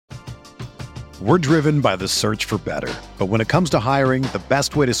We're driven by the search for better. But when it comes to hiring, the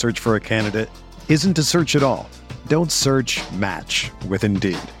best way to search for a candidate isn't to search at all. Don't search, match with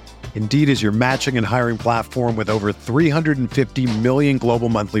Indeed. Indeed is your matching and hiring platform with over 350 million global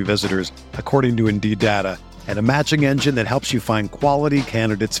monthly visitors, according to Indeed data, and a matching engine that helps you find quality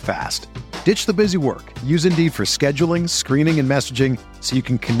candidates fast. Ditch the busy work. Use Indeed for scheduling, screening, and messaging so you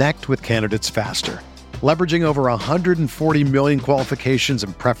can connect with candidates faster. Leveraging over 140 million qualifications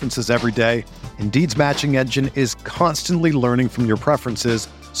and preferences every day, Indeed's matching engine is constantly learning from your preferences,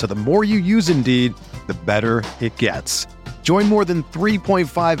 so the more you use Indeed, the better it gets. Join more than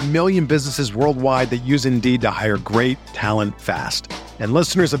 3.5 million businesses worldwide that use Indeed to hire great talent fast. And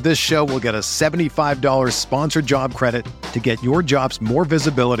listeners of this show will get a $75 sponsored job credit to get your jobs more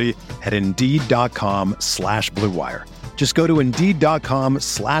visibility at Indeed.com/Blue Wire. Just go to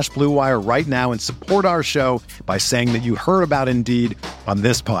Indeed.com/Blue Wire right now and support our show by saying that you heard about Indeed on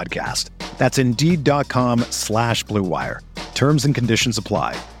this podcast. That's Indeed.com/Blue Wire. Terms and conditions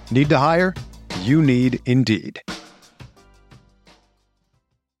apply. Need to hire? You need Indeed.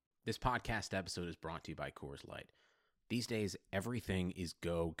 This podcast episode is brought to you by Coors Light. These days, everything is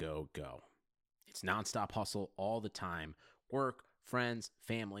go, go, go. It's nonstop hustle all the time. Work, friends,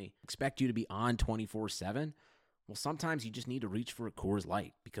 family, expect you to be on 24/7. Well, sometimes you just need to reach for a Coors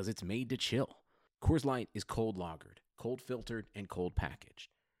Light because it's made to chill. Coors Light is cold lagered, cold filtered, and cold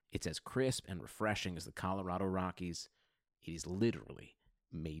packaged. It's as crisp and refreshing as the Colorado Rockies. It is literally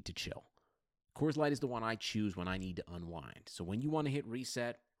made to chill. Coors Light is the one I choose when I need to unwind. So when you want to hit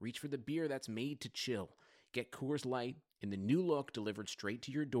reset, reach for the beer that's made to chill. Get Coors Light in the new look delivered straight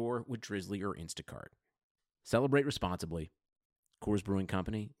to your door with Drizzly or Instacart. Celebrate responsibly. Coors Brewing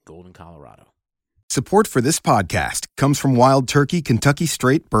Company, Golden, Colorado. Support for this podcast comes from Wild Turkey Kentucky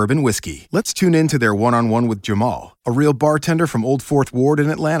Straight Bourbon Whiskey. Let's tune in to their one-on-one with Jamal, a real bartender from Old Fourth Ward in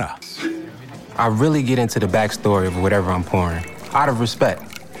Atlanta. I really get into the backstory of whatever I'm pouring, out of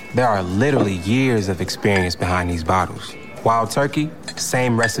respect. There are literally years of experience behind these bottles. Wild Turkey,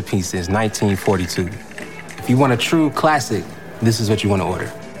 same recipe since 1942. If you want a true classic, this is what you want to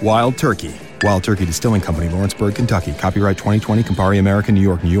order. Wild Turkey. Wild Turkey Distilling Company, Lawrenceburg, Kentucky. Copyright 2020, Campari American, New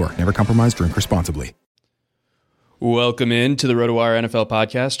York, New York. Never compromise, drink responsibly. Welcome in to the RotoWire NFL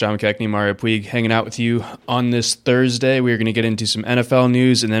podcast. John McKechnie, Mario Puig hanging out with you on this Thursday. We are going to get into some NFL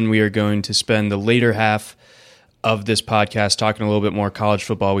news, and then we are going to spend the later half of this podcast talking a little bit more college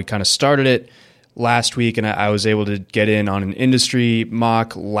football. We kind of started it last week, and I was able to get in on an industry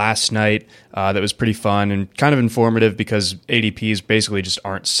mock last night that was pretty fun and kind of informative because ADPs basically just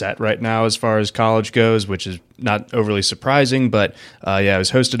aren't set right now as far as college goes, which is not overly surprising. But it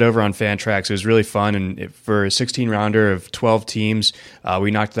was hosted over on Fantrax. It was really fun, and for a 16-rounder of 12 teams,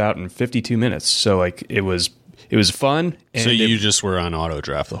 we knocked it out in 52 minutes. So it was fun. And so you just were on auto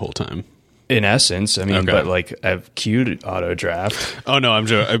draft the whole time? In essence, I mean, okay. But I've queued auto draft. Oh no, I'm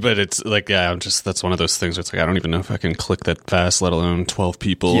joking. But it's that's one of those things where it's like I don't even know if I can click that fast, let alone 12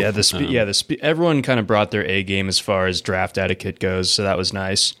 people. Yeah, everyone kind of brought their A game as far as draft etiquette goes, so that was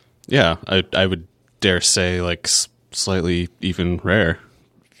nice. Yeah, I would dare say slightly even rare.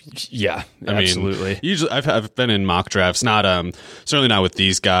 Yeah, absolutely. Usually I've been in mock drafts, not certainly not with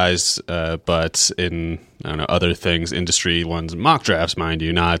these guys, but in other things, industry ones, mock drafts, mind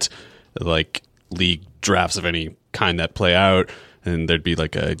you, not like league drafts of any kind that play out, and there'd be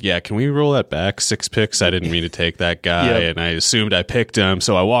can we roll that back 6 picks? I didn't mean to take that guy, and I assumed I picked him,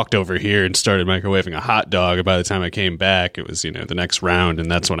 so I walked over here and started microwaving a hot dog, and by the time I came back, it was the next round, and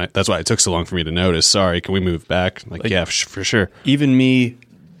that's why it took so long for me to notice. Sorry, can we move back? For sure. Even me,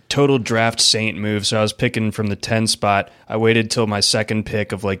 total draft saint move. So I was picking from the 10 spot. I waited till my second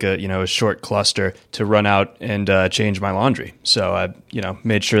pick of a short cluster to run out and change my laundry. So I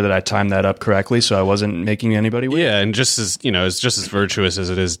made sure that I timed that up correctly so I wasn't making anybody wait. Yeah, and just as it's just as virtuous as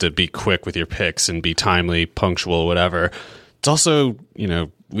it is to be quick with your picks and be timely, punctual, whatever. It's also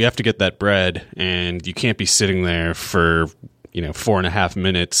we have to get that bread, and you can't be sitting there for 4.5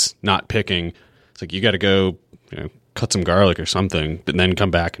 minutes not picking. It's like you got to go cut some garlic or something, but then come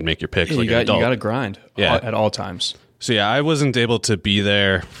back and make your picks like an adult. You got to grind at all times. So yeah, I wasn't able to be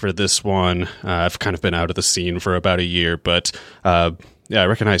there for this one. I've kind of been out of the scene for about a year, but I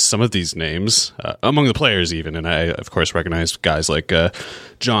recognize some of these names among the players even, and I of course recognize guys like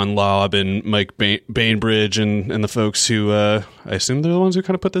John Lobb and Mike Bainbridge and the folks who I assume they're the ones who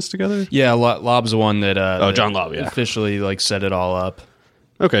kind of put this together. Yeah, Lobb's the one that John Lobb, yeah, officially set it all up.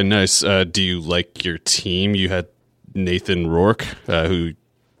 Okay, nice. Do you like your team? You had Nathan Rourke, who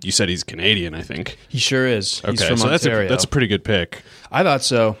you said he's Canadian, I think. He sure is. Okay, he's from Ontario. That's a pretty good pick. I thought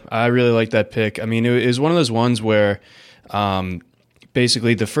so. I really like that pick. I mean, it was one of those ones where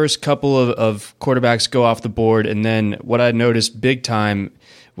basically the first couple of quarterbacks go off the board, and then what I noticed big time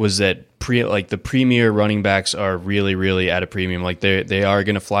was that the premier running backs are really, really at a premium. Like they are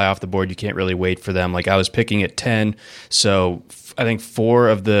going to fly off the board. You can't really wait for them. Like I was picking at 10, so I think 4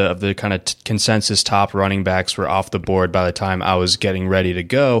 of the kind of consensus top running backs were off the board by the time I was getting ready to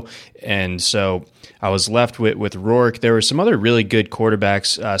go, and so I was left with Rourke. There were some other really good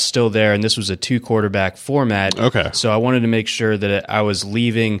quarterbacks still there, and this was a 2-quarterback format. Okay. So I wanted to make sure that I was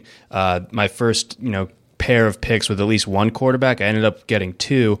leaving my first, pair of picks with at least 1 quarterback. I ended up getting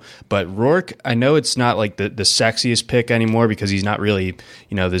 2, but Rourke, I know it's not like the sexiest pick anymore because he's not really,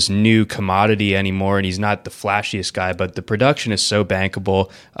 this new commodity anymore, and he's not the flashiest guy, but the production is so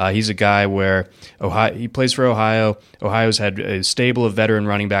bankable. He's a guy where he plays for Ohio. Ohio's had a stable of veteran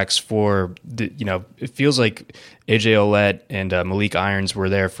running backs for, it feels like AJ Ouellette and Malik Irons were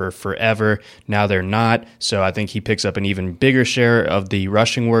there for forever. Now they're not, so I think he picks up an even bigger share of the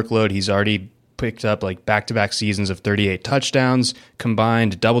rushing workload. He's already picked up like back-to-back seasons of 38 touchdowns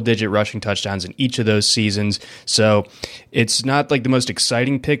combined, double-digit rushing touchdowns in each of those seasons. So it's not like the most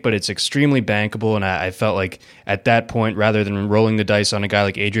exciting pick, but it's extremely bankable, and I felt like at that point, rather than rolling the dice on a guy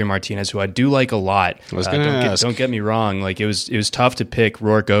like Adrian Martinez, who I do like a lot, don't get me wrong, like it was tough to pick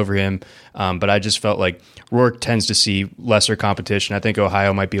Rourke over him, but I just felt like Rourke tends to see lesser competition. I think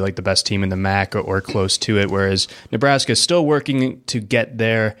Ohio might be like the best team in the MAC or close to it, whereas Nebraska is still working to get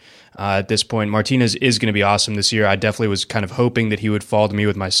there. At this point, Martinez is going to be awesome this year. I definitely was kind of hoping that he would fall to me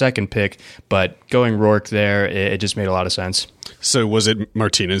with my second pick, but going Rourke there, it just made a lot of sense. So was it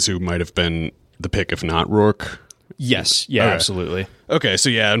Martinez who might have been the pick if not Rourke? Yes. Yeah, okay. Absolutely. Okay, so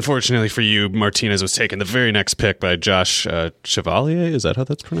yeah, unfortunately for you, Martinez was taken the very next pick by Josh Chevalier. Is that how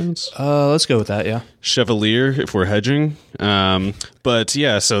that's pronounced? Let's go with that, yeah. Chevalier, if we're hedging. But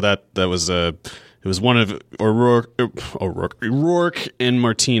yeah, so that was it was one of Rourke and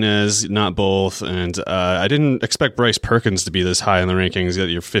Martinez, not both. And I didn't expect Bryce Perkins to be this high in the rankings at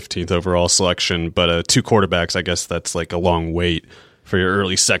your 15th overall selection. But 2 quarterbacks, I guess that's like a long wait for your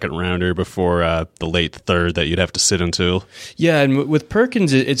early second rounder before the late third that you'd have to sit until. Yeah, and with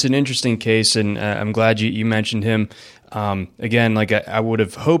Perkins, it's an interesting case, and I'm glad you mentioned him. Again, like I would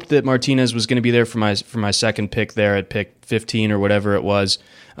have hoped that Martinez was going to be there for my second pick there at pick 15 or whatever it was,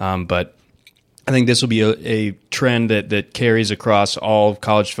 but I think this will be a trend that carries across all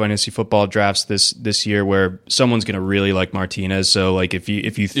college fantasy football drafts this year, where someone's going to really like Martinez. So, like if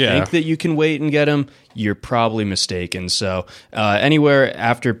you think that you can wait and get him, you're probably mistaken. So, anywhere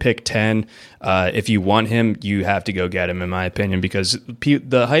after pick 10, if you want him, you have to go get him, in my opinion, because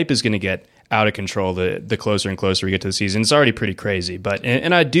the hype is going to get out of control the closer and closer we get to the season. It's already pretty crazy, but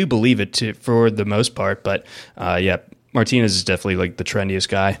and I do believe it for the most part. But yeah, Martinez is definitely like the trendiest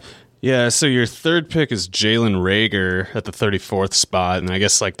guy. Yeah, so your third pick is Jalen Reagor at the 34th spot, and I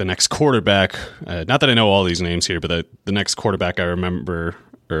guess like the next quarterback, not that I know all these names here, but the next quarterback I remember,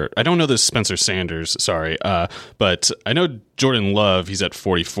 or I don't know this Spencer Sanders, sorry, but I know Jordan Love, he's at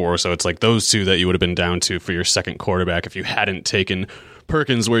 44, so it's like those 2 that you would have been down to for your second quarterback if you hadn't taken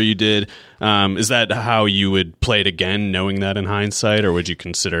Perkins where you did. Is that how you would play it again, knowing that in hindsight, or would you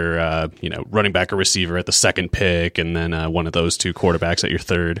consider running back or receiver at the second pick and then one of those 2 quarterbacks at your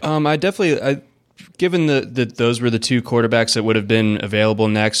third? I definitely, given that those were the 2 quarterbacks that would have been available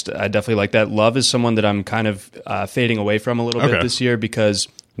next, I definitely like that. Love is someone that I'm kind of fading away from a little bit this year because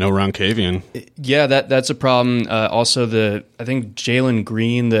no Roncavian. Yeah, that's a problem. Also, I think Jalen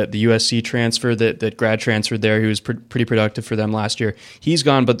Green, the USC transfer that grad transferred there, who was pretty productive for them last year, he's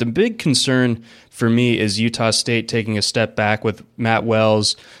gone. But the big concern for me is Utah State taking a step back with Matt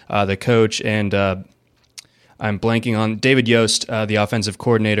Wells, the coach, and I'm blanking on David Yost, the offensive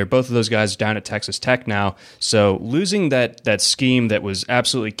coordinator. Both of those guys are down at Texas Tech now. So losing that scheme that was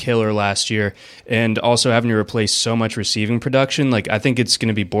absolutely killer last year, and also having to replace so much receiving production, like I think it's going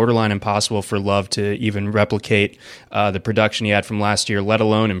to be borderline impossible for Love to even replicate the production he had from last year, let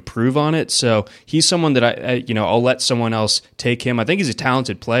alone improve on it. So he's someone that I'll let someone else take him. I think he's a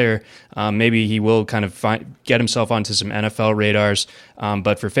talented player. Maybe he will kind of get himself onto some NFL radars.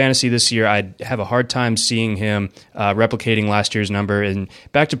 But for fantasy this year, I'd have a hard time seeing him replicating last year's number. And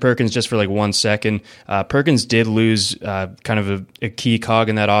back to Perkins just for like 1 second. Perkins did lose kind of a key cog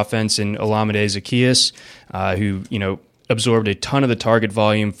in that offense in Olamide Zaccheaus, who, absorbed a ton of the target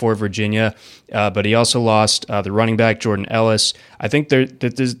volume for Virginia. But he also lost the running back, Jordan Ellis. I think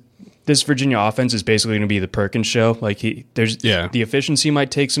this Virginia offense is basically going to be the Perkins show. Like the efficiency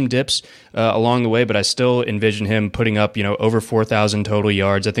might take some dips along the way, but I still envision him putting up, over 4,000 total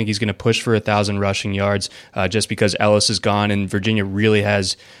yards. I think he's going to push for 1,000 rushing yards just because Ellis is gone and Virginia really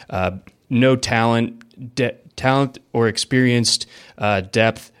has no talent talent or experienced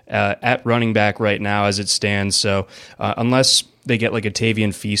depth at running back right now as it stands. So unless they get like a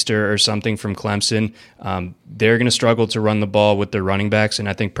Tavian Feaster or something from Clemson, they're going to struggle to run the ball with their running backs, and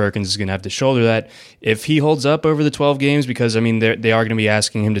I think Perkins is going to have to shoulder that. If he holds up over the 12 games, because, I mean, they are going to be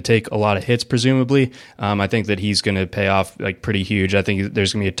asking him to take a lot of hits, presumably, I think that he's going to pay off like pretty huge. I think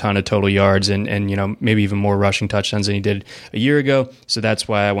there's going to be a ton of total yards and maybe even more rushing touchdowns than he did a year ago, so that's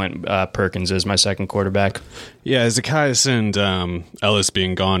why I went Perkins as my second quarterback. Yeah, Zacchaeus and Ellis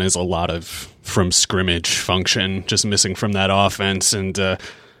being gone is a lot of from scrimmage function, just missing from that offense. And I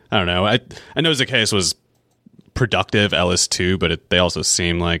don't know. I know Zacchaeus was productive, Ellis too, but they also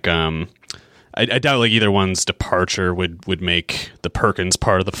seem like I doubt like either one's departure would make the Perkins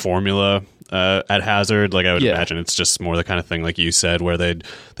part of the formula at Hazard. Like I would imagine it's just more the kind of thing like you said, where they'd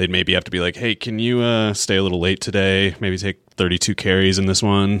maybe have to be like, hey, can you stay a little late today? Maybe take 32 carries in this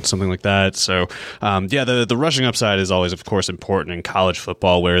one, something like that. So the rushing upside is always, of course, important in college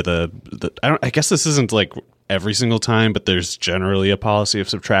football, where I guess this isn't like every single time, but there's generally a policy of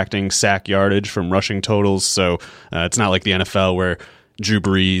subtracting sack yardage from rushing totals. So it's not like the NFL where Drew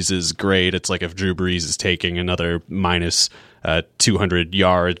Brees is great. It's like if Drew Brees is taking another minus 200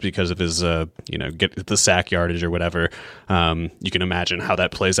 yards because of his, get the sack yardage or whatever. You can imagine how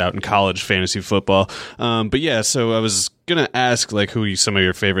that plays out in college fantasy football. But yeah, so I was going to ask like who some of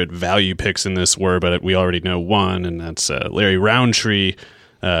your favorite value picks in this were, but we already know one, and that's Larry Roundtree.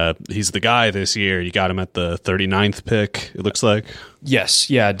 He's the guy this year. You got him at the 39th pick, it looks like. Yes.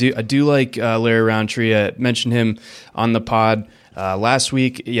 Yeah, I do like Larry Roundtree. I mentioned him on the pod last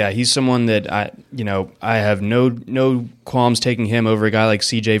week. Yeah, he's someone that I have no qualms taking him over a guy like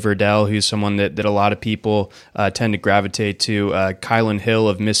CJ Verdell, who's someone that a lot of people tend to gravitate to. Kylan Hill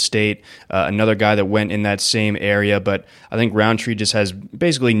of Miss State, another guy that went in that same area, but I think Roundtree just has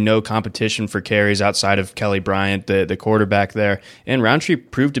basically no competition for carries outside of Kelly Bryant, the quarterback there. And Roundtree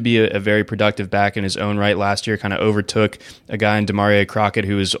proved to be a very productive back in his own right last year, kind of overtook a guy in Demaria Crockett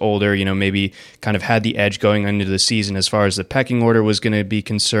who was older, maybe kind of had the edge going into the season as far as the pecking order was going to be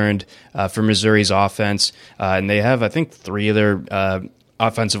concerned for Missouri's offense. And they have, I think, 3 of their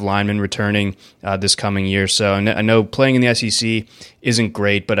offensive linemen returning this coming year. So I know playing in the SEC isn't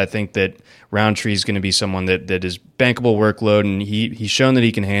great, but I think that Roundtree is going to be someone that is bankable workload, and he's shown that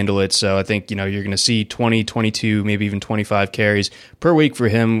he can handle it. So I think you're going to see 20, 22, maybe even 25 carries per week for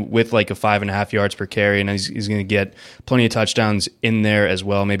him with like a 5.5 yards per carry, and he's going to get plenty of touchdowns in there as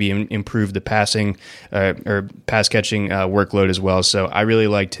well, maybe improve the passing or pass catching workload as well. So I really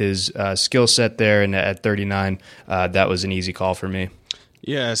liked his skill set there, and at 39, that was an easy call for me.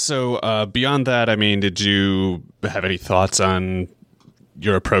 Yeah, so beyond that, I mean, did you have any thoughts on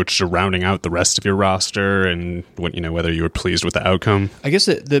your approach to rounding out the rest of your roster, and whether you were pleased with the outcome? I guess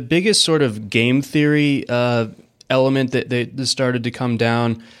the biggest sort of game theory element that started to come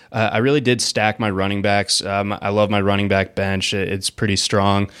down, I really did stack my running backs. I love my running back bench. It's pretty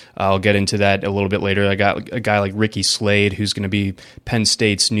strong. I'll get into that a little bit later. I got a guy like Ricky Slade, who's going to be Penn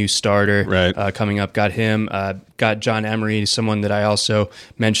State's new starter coming up. Got him. Got John Emery, someone that I also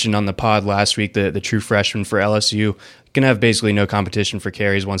mentioned on the pod last week, the true freshman for LSU. Going to have basically no competition for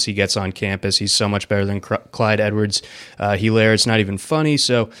carries once he gets on campus. He's so much better than Clyde Edwards-Helaire. It's not even funny.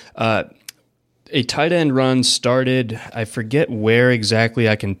 So a tight end run started. I forget where exactly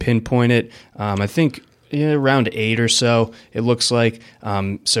I can pinpoint it. I think around 8 or so, it looks like.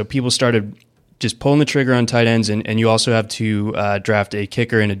 So people started just pulling the trigger on tight ends, and you also have to draft a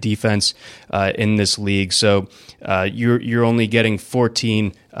kicker and a defense in this league. So you're only getting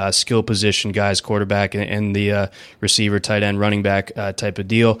 14 skill position guys, quarterback and the receiver, tight end, running back type of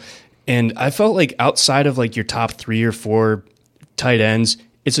deal. And I felt like outside of like your top 3 or 4 tight ends,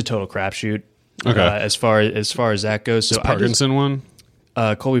 it's a total crapshoot. Okay. As far as that goes. So Parkinson one?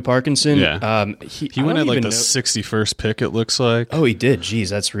 Colby Parkinson. Yeah. He went at like the 61st pick, it looks like. Oh, he did. Jeez,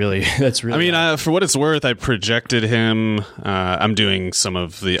 that's really. I mean, for what it's worth, I projected him. I'm doing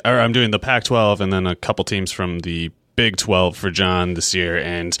the Pac-12 and then a couple teams from the Big 12 for John this year,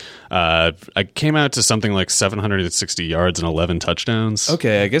 and I came out to something like 760 yards and 11 touchdowns.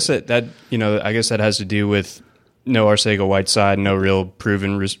 Okay, I guess that has to do with no Arcega-Whiteside, no real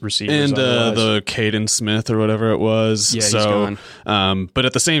proven receivers. And the Caden Smith or whatever it was. Yeah, he's gone. But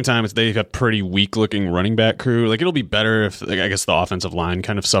at the same time, they've got pretty weak-looking running back crew. Like, it'll be better if, I guess, the offensive line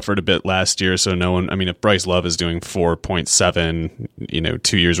kind of suffered a bit last year, so if Bryce Love is doing 4.7,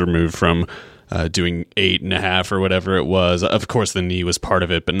 2 years removed from doing 8.5 or whatever it was. Of course, the knee was part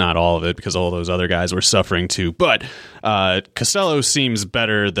of it, but not all of it, because all those other guys were suffering too. But Costello seems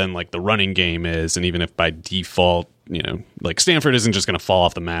better than like the running game is, and even if by default like Stanford isn't just going to fall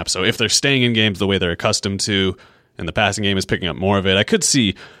off the map. So if they're staying in games the way they're accustomed to, and the passing game is picking up more of it, I could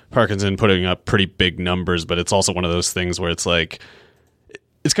see Parkinson putting up pretty big numbers, but it's also one of those things where it's like,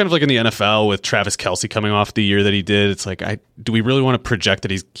 it's kind of like in the NFL with Travis Kelce coming off the year that he did. It's like, do we really want to project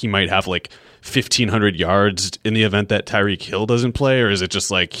that he might have like 1,500 yards in the event that Tyreek Hill doesn't play? Or is it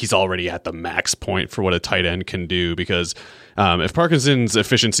just like he's already at the max point for what a tight end can do? Because if Parkinson's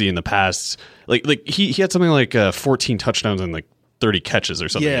efficiency in the past, like he had something like 14 touchdowns and like 30 catches or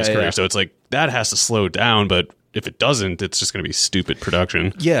something in his career. So it's like that has to slow down, but if it doesn't, it's just going to be stupid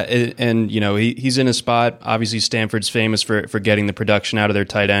production. Yeah, and he's in a spot. Obviously, Stanford's famous for getting the production out of their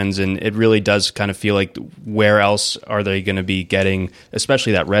tight ends, and it really does kind of feel like where else are they going to be getting,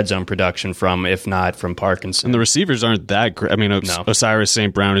 especially that red zone production from, if not from Parkinson? And the receivers aren't that great. I mean, Osiris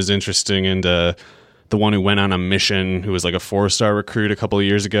St. Brown is interesting, and the one who went on a mission, who was like a 4-star recruit a couple of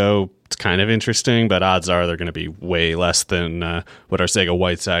years ago, it's kind of interesting, but odds are they're going to be way less than what Arcega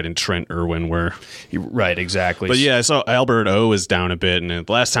Whiteside and Trent Irwin were. Right, exactly. But yeah, I saw Albert O is down a bit, and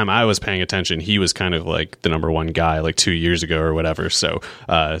the last time I was paying attention, he was kind of like the number one guy like 2 years ago or whatever. So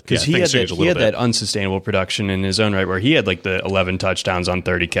because he had that unsustainable production in his own right, where he had like the 11 touchdowns on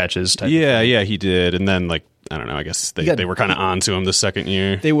 30 catches. Yeah, he did, and then like, I don't know, I guess they were kind of on to him the second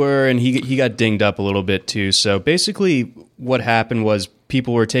year. They were, and he got dinged up a little bit too. So basically what happened was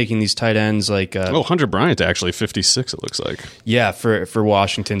people were taking these tight ends like... Hunter Bryant actually, 56 it looks like. Yeah, for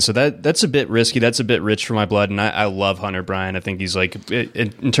Washington. So that's a bit risky. That's a bit rich for my blood, and I love Hunter Bryant. I think he's like,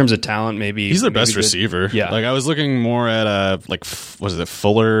 in terms of talent, maybe... He's their best receiver. Yeah. Like I was looking more at, what is it,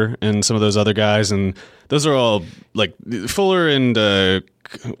 Fuller and some of those other guys, and those are all, like, Fuller and...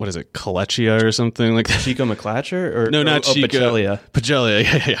 what is it, Coleccia or something like that? Chico McClatcher? Or no, not Chico.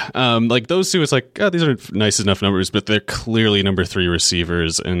 Pacellia. Yeah. Like those two, it's like, these are nice enough numbers, but they're clearly number 3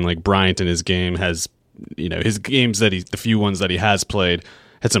 receivers. And like Bryant in his game has, his games the few ones that he has played,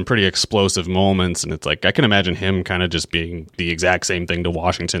 had some pretty explosive moments, and it's like I can imagine him kind of just being the exact same thing to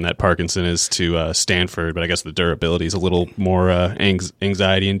Washington that Parkinson is to Stanford, but I guess the durability is a little more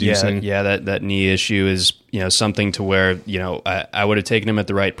anxiety inducing. Yeah, that knee issue is something to where I would have taken him at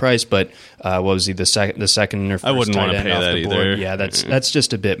the right price, but what was he, the second or first? I wouldn't want to pay that either. Yeah, that's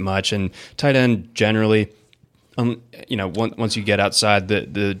just a bit much, and tight end generally. Once you get outside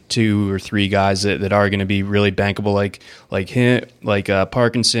the 2 or 3 guys that are going to be really bankable, like him, like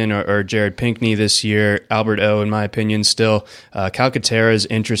Parkinson or Jared Pinkney this year, Albert O, in my opinion, still. Calcaterra is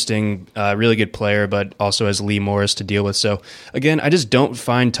interesting, really good player, but also has Lee Morris to deal with. So again, I just don't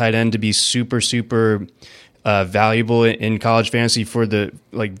find tight end to be super valuable in college fantasy for the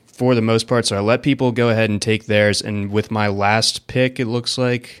most part. So I let people go ahead and take theirs. And with my last pick, it looks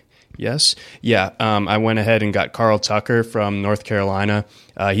like. Yes. Yeah. I went ahead and got Carl Tucker from North Carolina.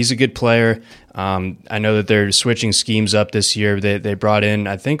 He's a good player. I know that they're switching schemes up this year. They brought in,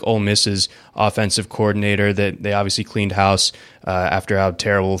 I think, Ole Miss's offensive coordinator. That they obviously cleaned house after how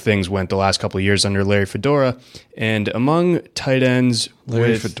terrible things went the last couple of years under Larry Fedora. And among tight ends,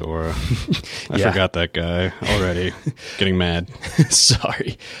 Larry Fedora, I forgot that guy already. Getting mad.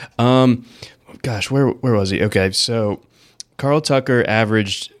 Sorry. Gosh, where was he? Okay, so Carl Tucker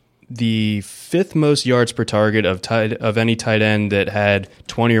averaged the 5th most yards per target of any tight end that had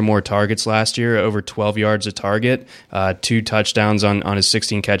 20 or more targets last year, over 12 yards a target, 2 touchdowns on his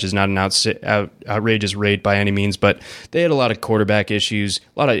 16 catches. Not an outrageous rate by any means, but they had a lot of quarterback issues,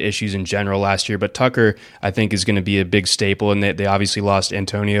 a lot of issues in general last year. But Tucker, I think, is going to be a big staple, and they obviously lost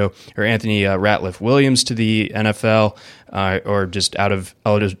Anthony Ratliff Williams to the NFL, or just out of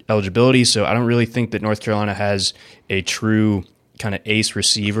eligibility. So I don't really think that North Carolina has a true kind of ace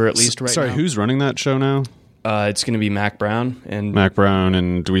receiver, at least right now. Sorry, who's running that show now? It's going to be Mac Brown.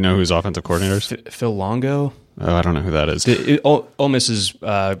 And do we know who's offensive coordinators? Phil Longo. Oh, I don't know who that is. Ole Miss's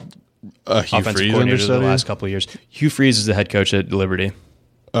offensive coordinator the last couple of years. Hugh Freeze is the head coach at Liberty.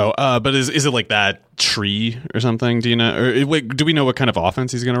 Oh, but is it like that tree or something? Do you know? Or wait, do we know what kind of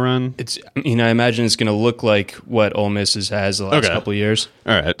offense he's going to run? It's I imagine it's going to look like what Ole Miss has the last couple of years.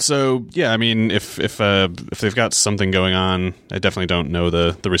 All right, so yeah, I mean, if they've got something going on, I definitely don't know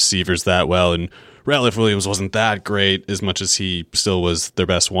the receivers that well, and Ratliff Williams wasn't that great as much as he still was their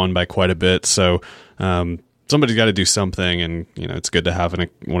best one by quite a bit. So somebody's got to do something, and it's good to have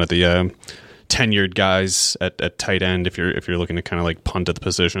one of the tenured guys at tight end if you're looking to kind of like punt at the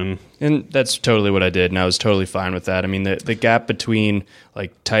position. And that's totally what I did, and I was totally fine with that. I mean, the gap between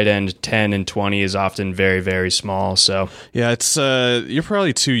like tight end 10 and 20 is often very, very small. So yeah, it's you're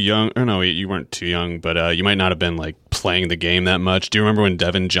probably too young. Or no, you weren't too young, but you might not have been like playing the game that much. Do you remember when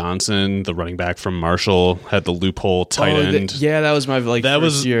Devin Johnson, the running back from Marshall, had the loophole tight end? That was my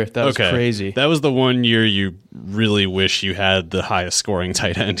first year. That was crazy. That was the one year you really wish you had the highest scoring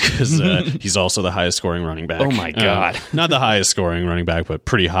tight end because he's also the highest scoring running back. Oh my God. Not the highest scoring running back, but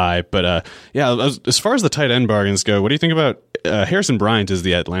pretty high. But as far as the tight end bargains go, what do you think about Harrison Bryant is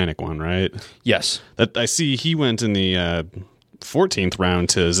the Atlantic one, right? Yes. That I see he went in the 14th round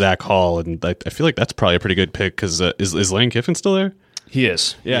to Zach Hall, and I feel like that's probably a pretty good pick because is Lane Kiffin still there? He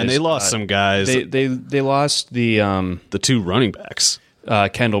is. Yeah, and they lost some guys. They lost the 2 running backs.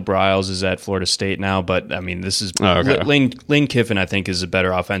 Kendall Briles is at Florida State now, but I mean, this is Lane Kiffin. I think is a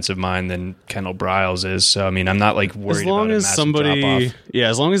better offensive mind than Kendall Briles is. So I mean, I'm not like worried about a massive drop-off. Yeah,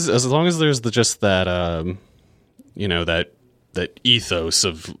 as long as there's just that that ethos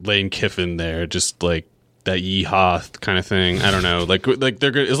of Lane Kiffin there, just like that yeehaw kind of thing. I don't know, like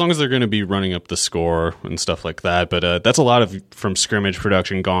they're good, as long as they're going to be running up the score and stuff like that. But that's a lot of from scrimmage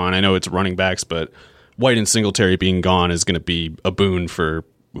production gone. I know it's running backs, but White and Singletary being gone is going to be a boon for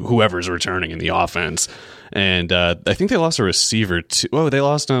whoever's returning in the offense. And I think they lost a receiver too. Oh, they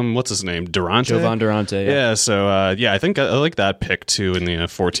lost what's his name, Jovan Durante. Yeah. So I think I like that pick too in the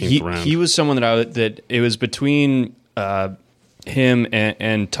 14th round. He was someone that it was between him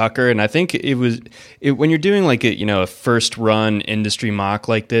and Tucker, and I think when you're doing like a first run industry mock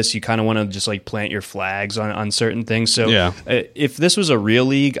like this, you kind of want to just like plant your flags on certain things. So if this was a real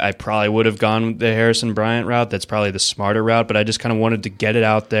league, I probably would have gone the Harrison Bryant route. That's probably the smarter route, but I just kind of wanted to get it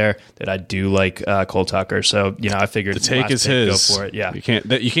out there that I do like Cole Tucker. So I figured the take is his. Go for it. Yeah, you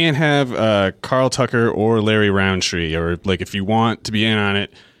can't have Carl Tucker or Larry Roundtree, or like if you want to be in on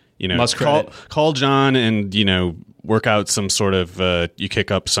it, call John and work out some sort of you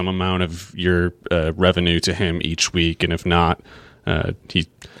kick up some amount of your revenue to him each week, and if not,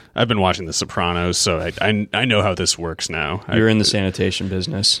 I've been watching The Sopranos, so I know how this works now. You're in the sanitation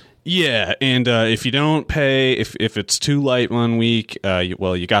business. Yeah, and if you don't pay, if it's too light one week,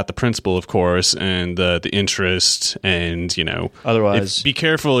 you got the principal, of course, and the interest, and otherwise, be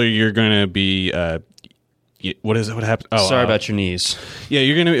careful, or you're going to be. What is it? What happened? Oh, sorry about your knees. Yeah,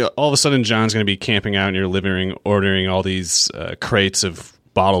 you're gonna be, all of a sudden John's gonna be camping out in your living room, ordering all these crates of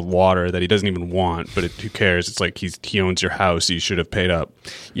bottled water that he doesn't even want. But who cares? It's like he owns your house. You should have paid up.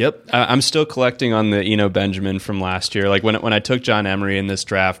 Yep, I'm still collecting on the Eno Benjamin from last year. Like when I took John Emery in this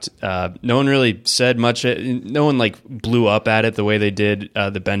draft, no one really said much. No one like blew up at it the way they did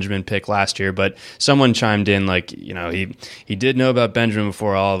the Benjamin pick last year. But someone chimed in like he did know about Benjamin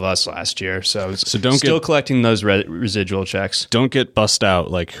before all of us last year. So still collecting those residual checks. Don't get bust out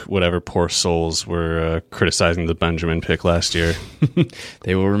like whatever poor souls were criticizing the Benjamin pick last year.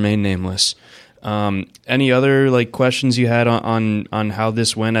 They will remain nameless. Any other like questions you had on how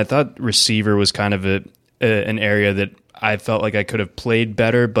this went? I thought receiver was kind of an area that I felt like I could have played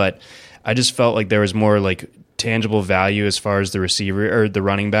better, but I just felt like there was more like tangible value as far as the receiver or the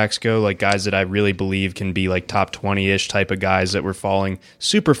running backs go, like guys that I really believe can be like top 20-ish type of guys that were falling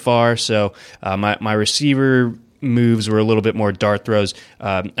super far. So my receiver moves were a little bit more dart throws.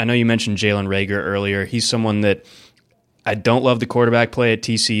 I know you mentioned Jalen Reagor earlier. He's someone that I don't love the quarterback play at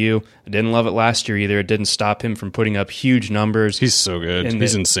TCU. I didn't love it last year either. It didn't stop him from putting up huge numbers. He's so good.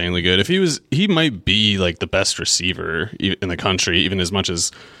 He's insanely good. If he might be like the best receiver in the country, even as much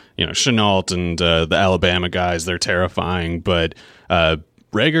as Chenault and the Alabama guys. They're terrifying, but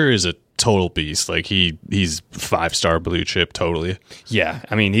Reagor is a total beast. Like he's 5-star blue chip totally. Yeah,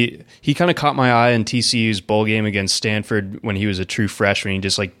 I mean he kind of caught my eye in TCU's bowl game against Stanford when he was a true freshman. He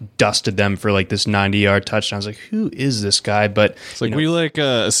just like dusted them for like this 90-yard touchdown. I was like, who is this guy? But it's like we like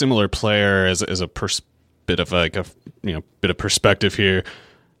a similar player as a bit of perspective here.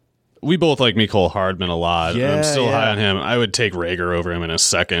 We both like Mecole Hardman a lot. Yeah, I'm still high on him. I would take Reagor over him in a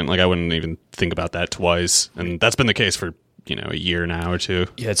second. Like I wouldn't even think about that twice. And that's been the case for a year now or two.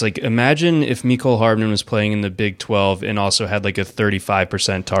 Yeah, it's like imagine if Mecole Hardman was playing in the Big 12 and also had like a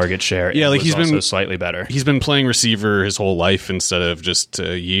 35% target share. Yeah, like he's also been slightly better. He's been playing receiver his whole life instead of just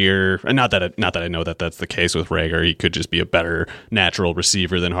a year. And not that I know that that's the case with Reagor. He could just be a better natural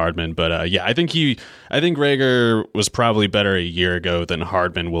receiver than Hardman. But yeah, I think Reagor was probably better a year ago than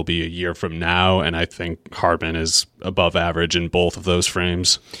Hardman will be a year from now. And I think Hardman is above average in both of those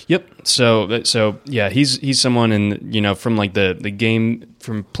frames. Yep. So yeah, he's someone in from like the game,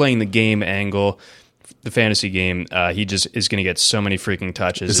 from playing the game angle, the fantasy game, he just is going to get so many freaking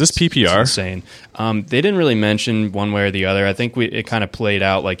touches. Is this PPR? It's insane. They didn't really mention one way or the other. I think it kind of played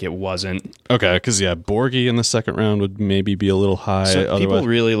out like it wasn't. Okay, because Borgie in the second round would maybe be a little high. So people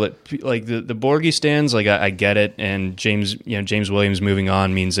really like the Borgie stands. Like I get it, and James Williams moving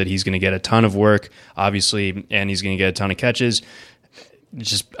on means that he's going to get a ton of work, obviously, and he's going to get a ton of catches.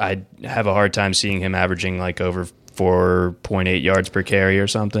 Just I have a hard time seeing him averaging like over 4.8 yards per carry or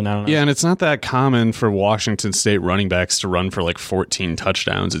something. I don't know. Yeah, and it's not that common for Washington State running backs to run for like 14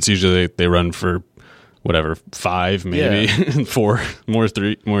 touchdowns. It's usually they run for whatever, 5 maybe, 4, more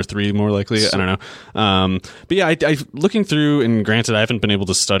 3 more likely. So, I don't know. But yeah, I looking through, and granted, I haven't been able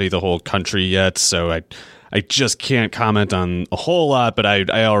to study the whole country yet, so I just can't comment on a whole lot, but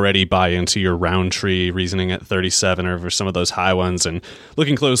I already buy into your Roundtree reasoning at 37 over some of those high ones. And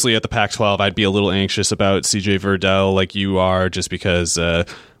looking closely at the Pac-12, I'd be a little anxious about CJ Verdell like you are, just because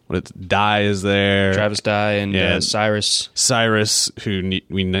Dye is there. Travis Dye and Cyrus. Cyrus, who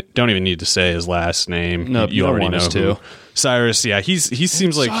we don't even need to say his last name. No, you already know who. Cyrus, yeah, he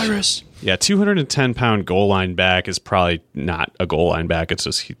seems like Cyrus. Yeah, 210-pound goal line back is probably not a goal line back. It's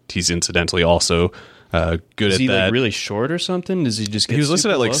just he's incidentally also good is at he that. Like really short or something? Does he just get he was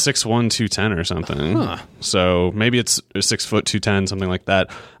listed at like low? 6'1", 210 or something. Huh. So maybe it's 6 foot 210, something like that.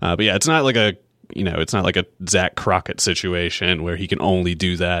 But yeah, it's not like a Zach Crockett situation where he can only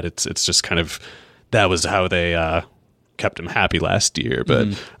do that. It's just kind of that was how they kept him happy last year. But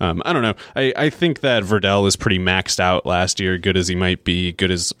I don't know. I think that Verdell is pretty maxed out last year, good as he might be, good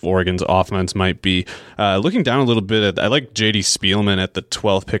as Oregon's offense might be. Looking down a little bit, I like J.D. Spielman at the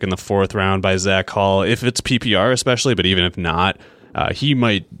 12th pick in the 4th round by Zach Hall, if it's PPR especially, but even if not, he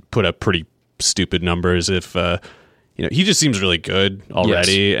might put up pretty stupid numbers if he just seems really good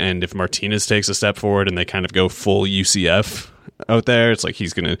already. Yes. And if Martinez takes a step forward and they kind of go full UCF out there, it's like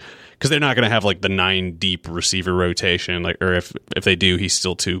he's going to, because they're not going to have like the 9 deep receiver rotation, like, or if they do, he's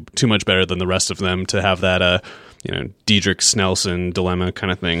still too much better than the rest of them to have that Diedrich Snelson dilemma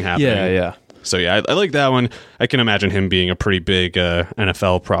kind of thing happening. Yeah. So yeah, I like that one. I can imagine him being a pretty big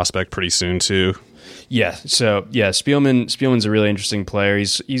NFL prospect pretty soon too. Yeah. So yeah, Spielman's a really interesting player.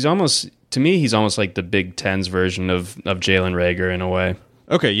 He's almost, to me, he's almost like the Big Ten's version of Jalen Reagor in a way.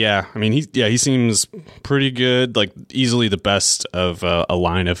 Okay, yeah. I mean, he seems pretty good, like easily the best of a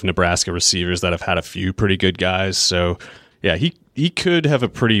line of Nebraska receivers that have had a few pretty good guys. So, yeah, he could have a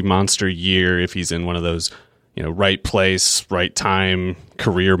pretty monster year if he's in one of those, right place, right time,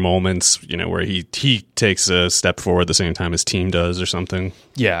 career moments, where he takes a step forward the same time his team does or something.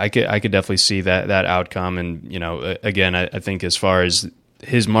 Yeah, I could definitely see that outcome. And, again, I think as far as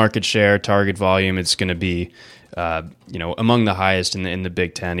his market share, target volume, it's going to be among the highest in the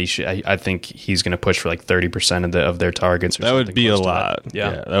Big Ten. I think he's going to push for like 30% of their targets. Or that would be a lot.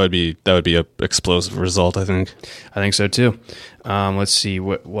 Yeah, that would be a explosive result. I think so too. Let's see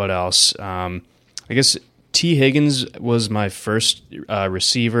what else. I guess T. Higgins was my first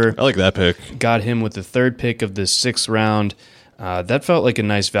receiver. I like that pick. Got him with the 3rd pick of the 6th round. That felt like a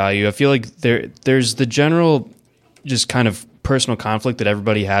nice value. I feel like there's the general just kind of personal conflict that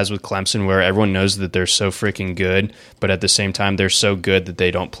everybody has with Clemson, where everyone knows that they're so freaking good, but at the same time they're so good that they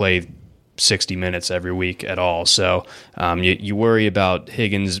don't play 60 minutes every week at all. So you worry about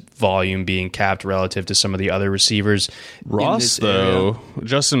Higgins' volume being capped relative to some of the other receivers. Ross, though,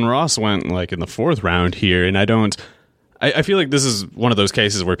 Justin Ross went like in the 4th round here, and I feel like this is one of those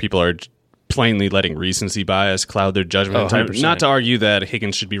cases where people are plainly letting recency bias cloud their judgment. Not to argue that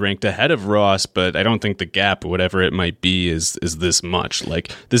Higgins should be ranked ahead of Ross, but I don't think the gap, whatever it might be, is this much.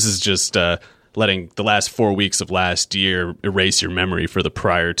 Like, this is just letting the last 4 weeks of last year erase your memory for the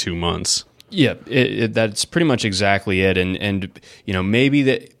prior 2 months. Yeah, that's pretty much exactly it. And maybe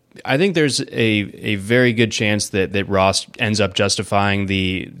that. I think there's a very good chance that Ross ends up justifying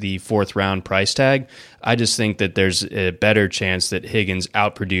the 4th round price tag. I just think that there's a better chance that Higgins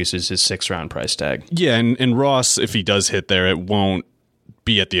outproduces his 6th round price tag. Yeah, and Ross, if he does hit there, it won't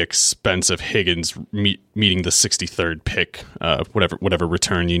be at the expense of Higgins meeting the 63rd pick, whatever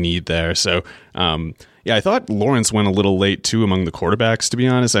return you need there. So, yeah, I thought Lawrence went a little late too among the quarterbacks, to be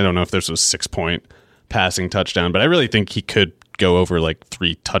honest. I don't know if there's a 6-point passing touchdown, but I really think he could go over like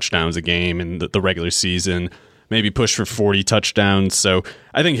 3 touchdowns a game in the regular season, maybe push for 40 touchdowns. So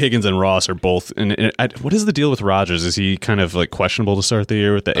I think Higgins and Ross are both. And what is the deal with Rodgers? Is he kind of like questionable to start the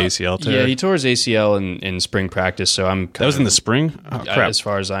year with the ACL tear? Yeah, he tore his ACL in spring practice. So that was in the spring? Oh, crap. As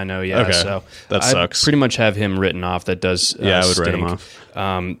far as I know, yeah. Okay. So that sucks. I pretty much have him written off. That does I would write him off.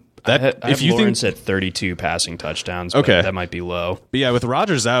 I have Lawrence at 32 passing touchdowns. But that might be low. But yeah, with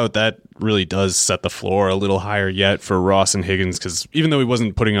Rodgers out, that really does set the floor a little higher yet for Ross and Higgins, because even though he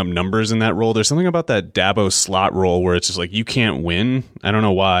wasn't putting up numbers in that role, there's something about that Dabo slot role where it's just like you can't win. I don't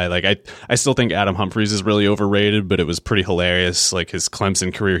know why. Like I still think Adam Humphries is really overrated, but it was pretty hilarious. Like his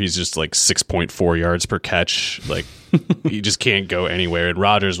Clemson career, he's just like 6.4 yards per catch. Like he just can't go anywhere. And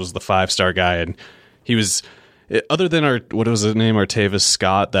Rodgers was the 5-star guy, and he was, other than what was his name, Artavis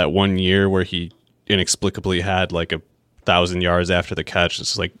Scott, that one year where he inexplicably had like 1,000 yards after the catch.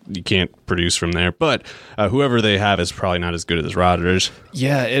 It's like you can't produce from there. But whoever they have is probably not as good as Rodgers.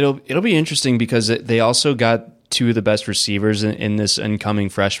 Yeah, it'll be interesting because they also got two of the best receivers in this incoming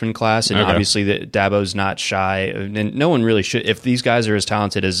freshman class, and obviously Dabo's not shy, and no one really should. If these guys are as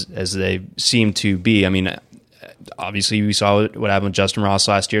talented as they seem to be, I mean, obviously we saw what happened with Justin Ross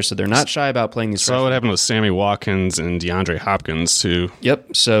last year, so they're not shy about playing these. Saw what happened with Sammy Watkins and DeAndre Hopkins too.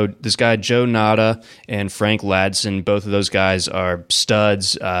 Yep. So this guy Joe Nada and Frank Ladson, both of those guys are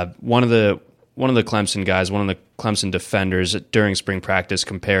studs. One of the Clemson guys, one of the Clemson defenders during spring practice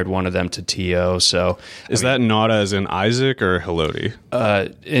compared one of them to T.O. So is that Nada as in Isaac or Haloti?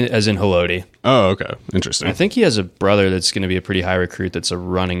 As in Haloti. Oh, okay. Interesting. I think he has a brother that's going to be a pretty high recruit that's a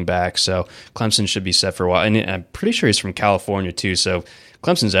running back. So Clemson should be set for a while. And I'm pretty sure he's from California too. So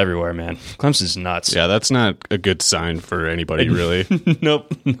Clemson's everywhere, man. Clemson's nuts. Yeah, that's not a good sign for anybody, really.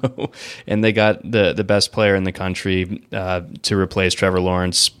 Nope. No. And they got the best player in the country to replace Trevor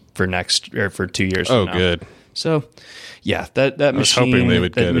Lawrence for 2 years. Oh, from now. good. So, yeah, that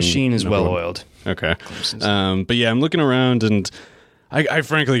machine is well oiled. Okay. But yeah, I'm looking around, and I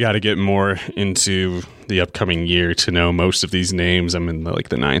frankly got to get more into the upcoming year to know most of these names. I'm in the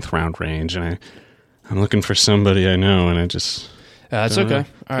 9th round range, and I'm looking for somebody I know, and I just. That's okay.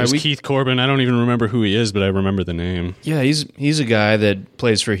 All right, Keith Corbin. I don't even remember who he is, but I remember the name. Yeah, he's a guy that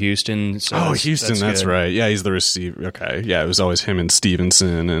plays for Houston. So Houston, that's right. Yeah, he's the receiver. Okay, yeah, it was always him and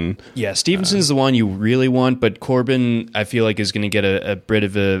Stevenson. And yeah, Stevenson's the one you really want, but Corbin, I feel like, is going to get a bit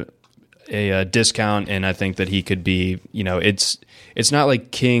of a discount, and I think that he could be. It's not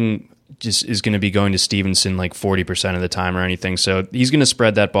like King just is going to be going to Stevenson like 40% of the time or anything. So he's going to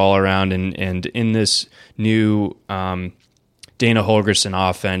spread that ball around, and in this new. Dana Holgerson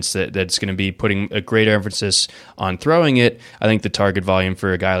offense that's going to be putting a greater emphasis on throwing it, I think the target volume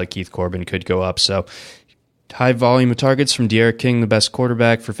for a guy like Keith Corbin could go up. So high volume of targets from De'Aaron King, the best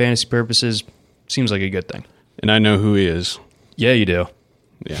quarterback for fantasy purposes, seems like a good thing. And I know who he is. Yeah, you do.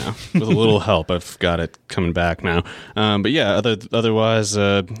 Yeah, with a little help, I've got it coming back now. But yeah, otherwise,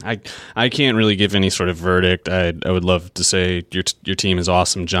 I can't really give any sort of verdict. I would love to say your team is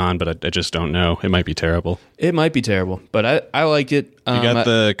awesome, John, but I just don't know. It might be terrible. It might be terrible, but I like it. You got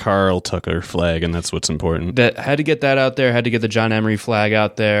the Carl Tucker flag, and that's what's important. That had to get that out there. Had to get the John Emery flag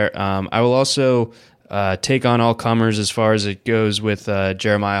out there. I will also take on all comers as far as it goes with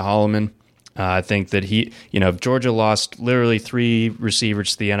Jeremiah Holloman. I think that Georgia lost literally 3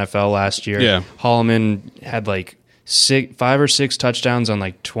 receivers to the NFL last year. Yeah. Holloman had 5 or 6 touchdowns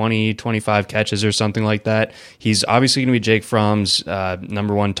on 20, 25 catches or something like that. He's obviously going to be Jake Fromm's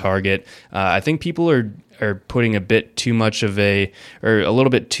number one target. I think people are putting a bit too much of a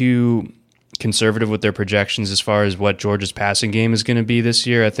little bit too conservative with their projections as far as what Georgia's passing game is going to be this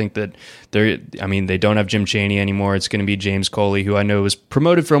year. I think that they don't have Jim Chaney anymore. It's going to be James Coley, who I know was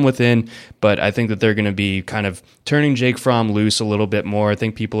promoted from within, but I think that they're going to be kind of turning Jake Fromm loose a little bit more. I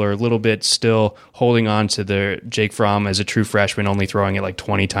think people are a little bit still holding on to their Jake Fromm as a true freshman, only throwing it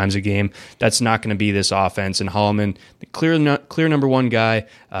 20 times a game. That's not going to be this offense. And Holloman, the clear number one guy,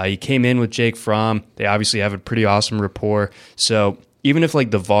 he came in with Jake Fromm. They obviously have a pretty awesome rapport. So even if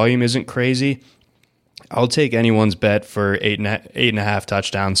the volume isn't crazy, I'll take anyone's bet for 8.5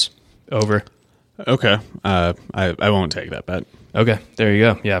 touchdowns over. Okay, I won't take that bet. Okay, there you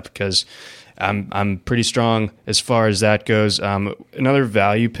go. Yeah, because I'm pretty strong as far as that goes. Another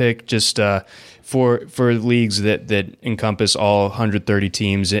value pick, just for leagues that encompass all 130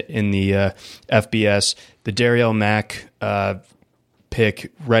 teams in the FBS, the Dariel Mack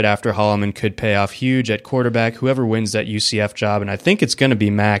pick right after Holloman could pay off huge at quarterback. Whoever wins that UCF job, and I think it's going to be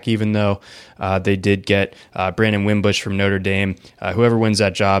Mack, even though they did get Brandon Wimbush from Notre Dame. Whoever wins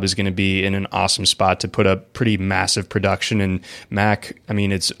that job is going to be in an awesome spot to put up pretty massive production. And Mack,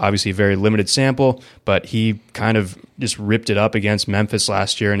 it's obviously a very limited sample, but he kind of just ripped it up against Memphis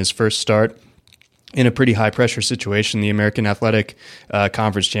last year in his first start in a pretty high-pressure situation, the American Athletic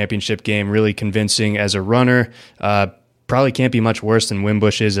Conference Championship game, really convincing as a runner. Probably can't be much worse than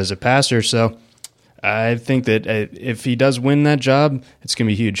Wimbush is as a passer. So I think that if he does win that job, it's going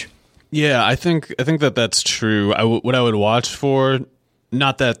to be huge. Yeah, I think that that's true. What I would watch for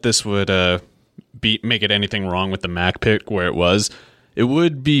not that this would make it anything wrong with the Mac pick where it was. It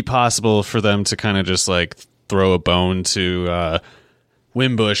would be possible for them to kind of just like throw a bone to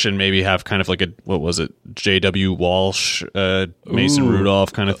Wimbush and maybe have kind of like a, what was it, J.W. Walsh, Mason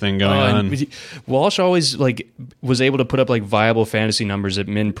Rudolph kind of thing going on. Walsh always like was able to put up like viable fantasy numbers at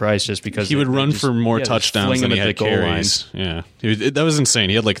min price just because he would run for more touchdowns than he had carries. Yeah, that was insane.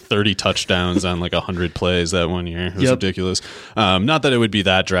 He had like 30 touchdowns on like 100 plays that one year. It was ridiculous. Not that it would be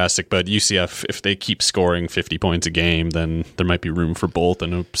that drastic, but UCF, if they keep scoring 50 points a game, then there might be room for both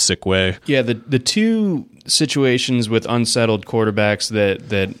in a sick way. Yeah, the two situations with unsettled quarterbacks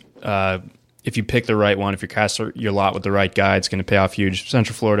that if you pick the right one, if you cast your lot with the right guy, it's going to pay off huge.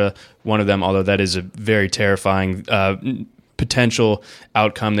 Central Florida, one of them, although that is a very terrifying potential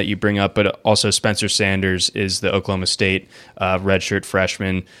outcome that you bring up, but also Spencer Sanders is the Oklahoma State redshirt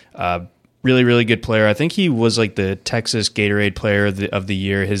freshman. Really, really good player. I think he was like the Texas Gatorade Player of the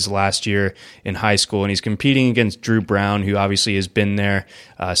Year his last year in high school, and he's competing against Drew Brown, who obviously has been there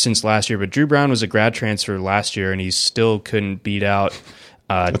since last year. But Drew Brown was a grad transfer last year, and he still couldn't beat out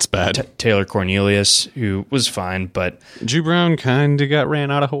that's bad. Taylor Cornelius, who was fine. But Drew Brown kind of got ran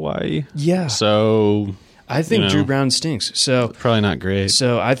out of Hawaii. Yeah. So I think Drew Brown stinks. So probably not great.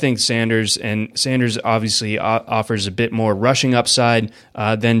 So I think Sanders obviously offers a bit more rushing upside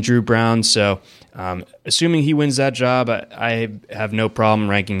than Drew Brown. So assuming he wins that job, I have no problem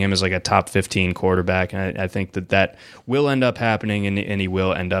ranking him as like a top 15 quarterback. And I think that will end up happening, and he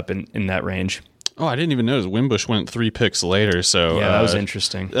will end up in that range. Oh, I didn't even notice Wimbush went 3 picks later. So yeah, that was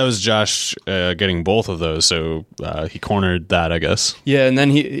interesting. That was Josh getting both of those, so he cornered that, I guess. Yeah, and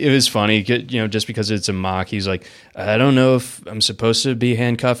then it was funny, just because it's a mock. He's like, I don't know if I'm supposed to be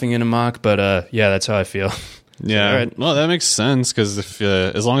handcuffing in a mock, but yeah, that's how I feel. Yeah, so, right. Well, that makes sense because if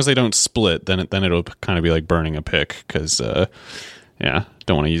as long as they don't split, then it'll kind of be like burning a pick because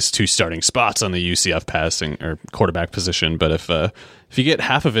don't want to use 2 starting spots on the UCF passing or quarterback position. But if you get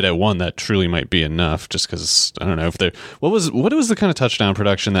half of it at one, that truly might be enough. Just because I don't know if they what was the kind of touchdown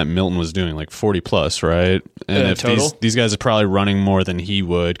production that Milton was doing, like 40 plus, right? And if total? these guys are probably running more than he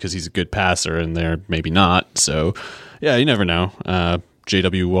would because he's a good passer, and they're maybe not. So yeah, you never know.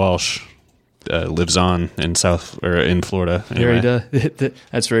 J.W. Walsh lives on in in Florida. Anyway.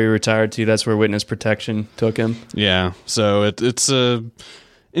 That's where he retired to. That's where witness protection took him. Yeah, so it's a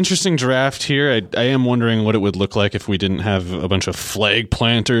interesting draft here. I am wondering what it would look like if we didn't have a bunch of flag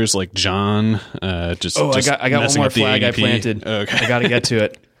planters like John. I got one more flag I planted. Okay. I got to get to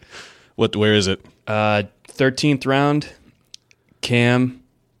it. Where is it? 13th round. Cam.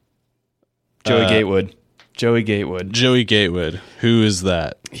 Joey Gatewood. Joey Gatewood. Who is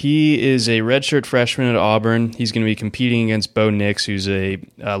that? He is a redshirt freshman at Auburn. He's going to be competing against Bo Nix, who's a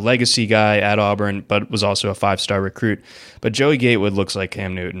legacy guy at Auburn, but was also a 5-star recruit. But Joey Gatewood looks like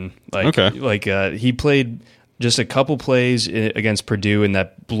Cam Newton. He played just a couple plays against Purdue in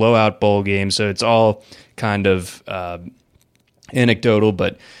that blowout bowl game, so it's all kind of anecdotal,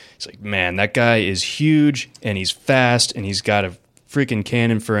 but it's like, man, that guy is huge, and he's fast, and he's got a freaking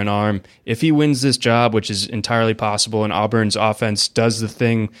cannon for an arm. If he wins this job, which is entirely possible, and Auburn's offense does the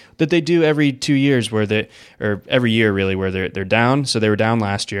thing that they do every 2 years, or every year really, where they're down. So they were down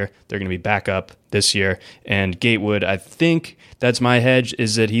last year. They're going to be back up this year. And Gatewood, I think that's my hedge,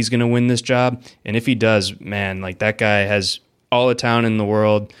 is that he's going to win this job. And if he does, man, like that guy has all the talent in the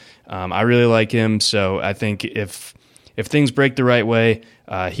world. I really like him. So I think if things break the right way,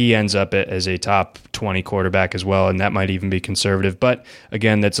 he ends up as a top 20 quarterback as well, and that might even be conservative. But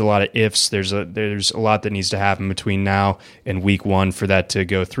again, that's a lot of ifs. There's a lot that needs to happen between now and week 1 for that to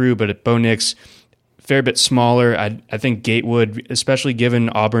go through. But at Bo Nix, fair bit smaller. I think Gatewood, especially given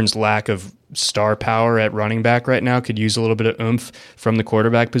Auburn's lack of star power at running back right now, could use a little bit of oomph from the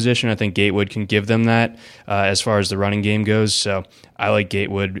quarterback position. I think Gatewood can give them that as far as the running game goes. So I like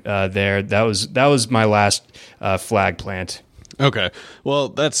Gatewood there. That was my last flag plant. Okay. Well,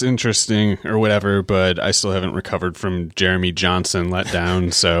 that's interesting or whatever, but I still haven't recovered from Jeremy Johnson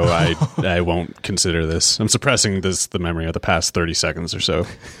letdown, so I won't consider this. I'm suppressing the memory of the past 30 seconds or so.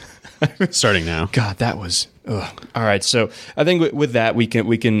 Starting now. God, that was... Ugh. All right, so I think with that, we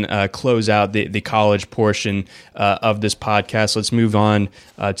can close out the college portion of this podcast. Let's move on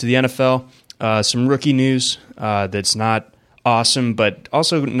to the NFL. Some rookie news that's not awesome, but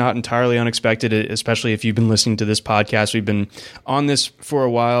also not entirely unexpected, especially if you've been listening to this podcast. We've been on this for a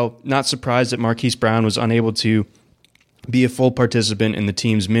while. Not surprised that Marquise Brown was unable to be a full participant in the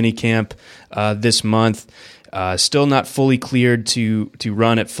team's mini camp this month. Still not fully cleared to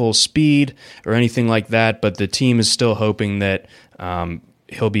run at full speed or anything like that, but the team is still hoping that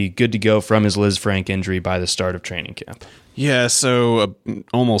he'll be good to go from his Liz Frank injury by the start of training camp. Yeah, so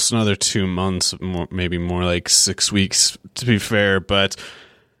almost another 2 months, maybe more like 6 weeks to be fair. But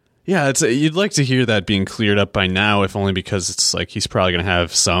yeah, you'd like to hear that being cleared up by now, if only because it's like he's probably going to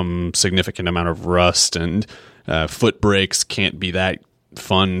have some significant amount of rust, and foot breaks can't be that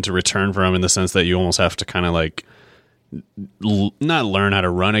fun to return from, in the sense that you almost have to kind of like not learn how to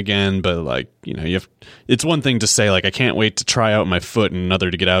run again, but like, you know, it's one thing to say like, I can't wait to try out my foot, and another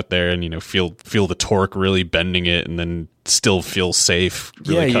to get out there and, you know, feel the torque really bending it, and then still feel safe.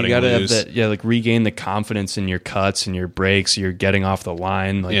 Really you gotta loose. have that. Like regain the confidence in your cuts and your breaks. You're getting off the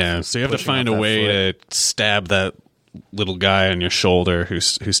line. Like, so you have to find a way to stab that little guy on your shoulder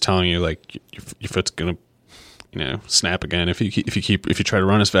who's telling you like your foot's gonna, you know, snap again if you try to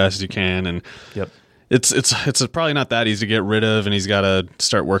run as fast as you can. And yep. It's probably not that easy to get rid of, and he's got to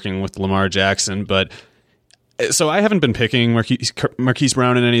start working with Lamar Jackson. But so I haven't been picking Marquise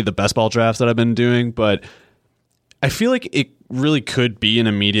Brown in any of the best ball drafts that I've been doing, but I feel like it really could be an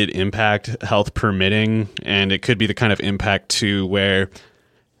immediate impact, health permitting, and it could be the kind of impact too where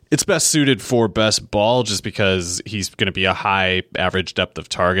it's best suited for best ball, just because he's going to be a high average depth of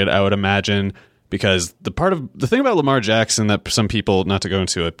target, I would imagine. Because the thing about Lamar Jackson that some people, not to go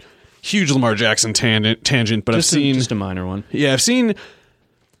into a huge Lamar Jackson tangent, but I've seen just a minor one. Yeah, I've seen,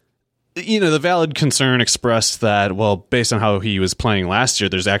 you know, the valid concern expressed that, well, based on how he was playing last year,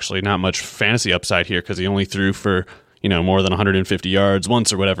 there's actually not much fantasy upside here because he only threw for, you know, more than 150 yards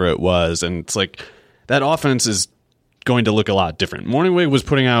once or whatever it was. And it's like that offense is going to look a lot different. Morningwig was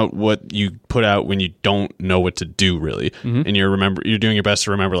putting out what you put out when you don't know what to do, really. Mm-hmm. And you're doing your best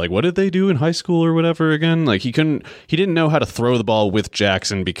to remember, like, what did they do in high school or whatever again? Like, he didn't know how to throw the ball with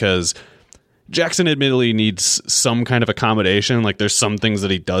Jackson, because Jackson admittedly needs some kind of accommodation. Like, there's some things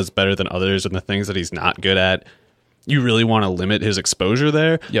that he does better than others, and the things that he's not good at, you really want to limit his exposure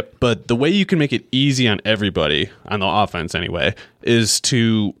there. Yep. But the way you can make it easy on everybody, on the offense anyway, is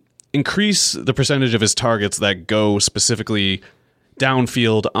to increase the percentage of his targets that go specifically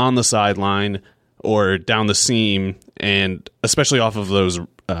downfield on the sideline or down the seam, and especially off of those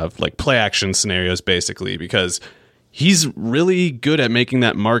like play action scenarios, basically, because he's really good at making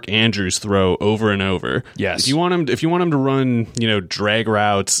that Mark Andrews throw over and over. Yes. If you want him to run, you know, drag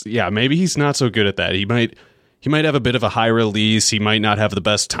routes, yeah, maybe he's not so good at that. He might have a bit of a high release. He might not have the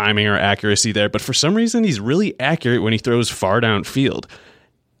best timing or accuracy there, but for some reason he's really accurate when he throws far downfield.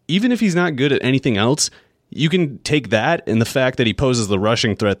 Even if he's not good at anything else, you can take that and the fact that he poses the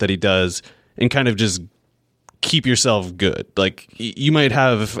rushing threat that he does and kind of just keep yourself good. Like, you might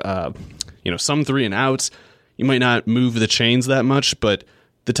have, you know, some 3 and outs. You might not move the chains that much, but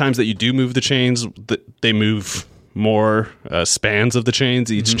the times that you do move the chains, they move more spans of the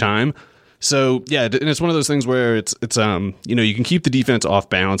chains each time. So, yeah, and it's one of those things where it's you know, you can keep the defense off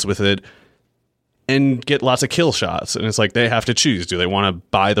balance with it and get lots of kill shots. And it's like they have to choose. Do they want to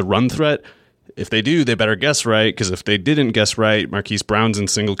buy the run threat? If they do, they better guess right, because if they didn't guess right, Marquise Brown's in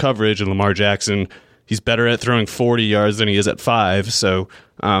single coverage, and Lamar Jackson, he's better at throwing 40 yards than he is at 5. So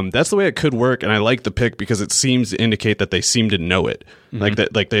that's the way it could work, and I like the pick because it seems to indicate that they seem to know it.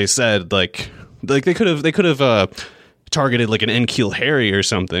 Like they said, like they could have targeted like an N'Keal Harry or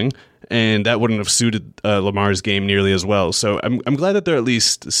something, and that wouldn't have suited Lamar's game nearly as well. So I'm glad that they're at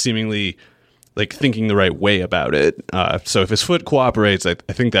least seemingly like thinking the right way about it. So if his foot cooperates, I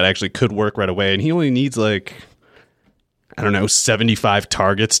think that actually could work right away. And he only needs like, I don't know, 75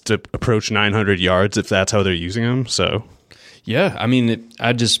 targets to approach 900 yards if that's how they're using him. So yeah, I mean,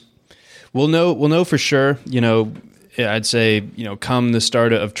 we'll know for sure, you know. I'd say, you know, come the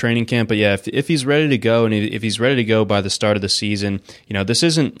start of training camp. But yeah, if he's ready to go, and if he's ready to go by the start of the season, you know, this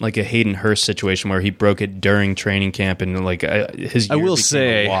isn't like a Hayden Hurst situation where he broke it during training camp and like his year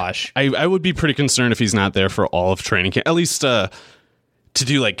became a wash. I would be pretty concerned if he's not there for all of training camp, at least to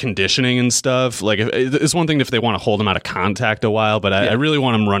do like conditioning and stuff. Like, it's one thing if they want to hold him out of contact a while, but I really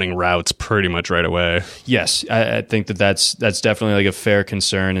want him running routes pretty much right away. Yes, I think that's definitely like a fair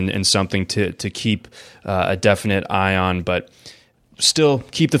concern and something to keep a definite eye on, but still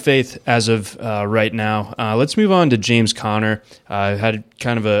keep the faith as of right now. Let's move on to James Conner. Had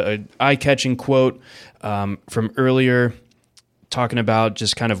kind of a eye-catching quote from earlier, talking about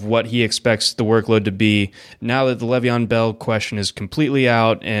just kind of what he expects the workload to be now that the Le'Veon Bell question is completely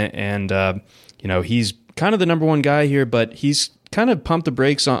out, and you know, he's kind of the number one guy here, but he's kind of pumped the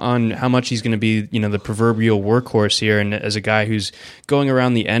brakes on how much he's going to be, you know, the proverbial workhorse here. And as a guy who's going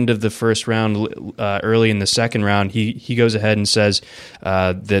around the end of the first round, early in the second round, he goes ahead and says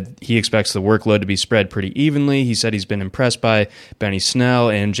that he expects the workload to be spread pretty evenly. He said he's been impressed by Benny Snell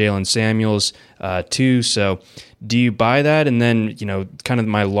and Jalen Samuels too. So do you buy that? And then, kind of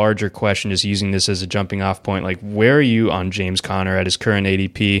my larger question is using this as a jumping off point, like where are you on James Conner at his current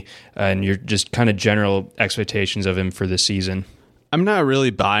ADP and your just kind of general expectations of him for this season? I'm not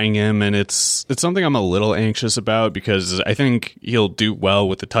really buying him, and it's something I'm a little anxious about because I think he'll do well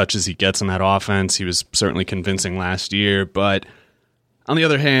with the touches he gets in that offense. He was certainly convincing last year, but on the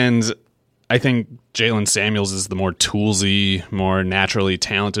other hand, I think Jalen Samuels is the more toolsy, more naturally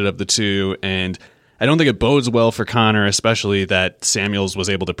talented of the two, and I don't think it bodes well for Conner, especially that Samuels was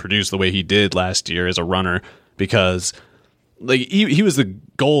able to produce the way he did last year as a runner, because like he was the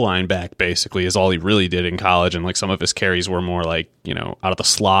goal line back basically is all he really did in college, and like some of his carries were more like out of the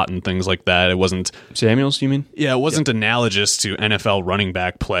slot and things like that. It wasn't Samuels, you mean? Yeah, it wasn't analogous to NFL running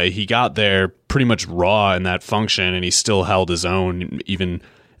back play. He got there pretty much raw in that function, and he still held his own. Even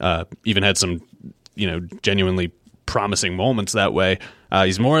had some genuinely promising moments that way.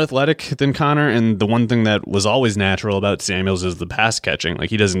 He's more athletic than Conner, and the one thing that was always natural about Samuels is the pass catching. Like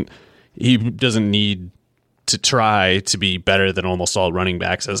he doesn't need to try to be better than almost all running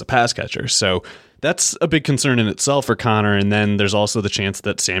backs as a pass catcher. So that's a big concern in itself for Conner. And then there's also the chance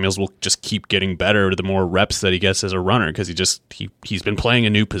that Samuels will just keep getting better the more reps that he gets as a runner, because he's been playing a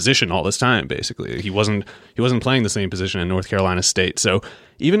new position all this time. Basically, he wasn't playing the same position in North Carolina State. So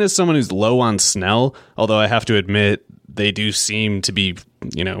even as someone who's low on Snell, although I have to admit they do seem to be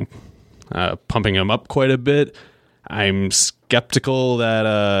pumping him up quite a bit, I'm skeptical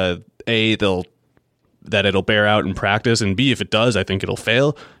that that it'll bear out in practice, and B, if it does, I think it'll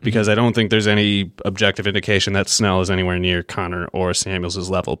fail, because I don't think there's any objective indication that Snell is anywhere near Conner or Samuels'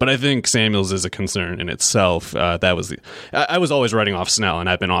 level. But I think Samuels is a concern in itself. I was always writing off Snell, and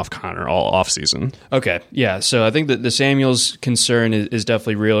I've been off Conner all offseason. Okay, yeah, so I think that the Samuels concern is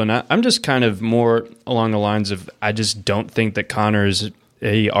definitely real, and I'm just kind of more along the lines of I just don't think that Conner is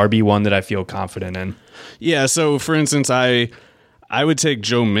a RB1 that I feel confident in. Yeah, so for instance, I would take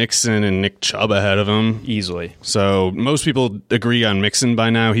Joe Mixon and Nick Chubb ahead of him. Easily. So most people agree on Mixon by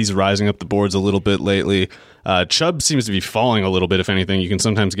now. He's rising up the boards a little bit lately. Chubb seems to be falling a little bit, if anything. You can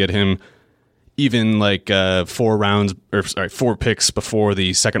sometimes get him even like 4 picks before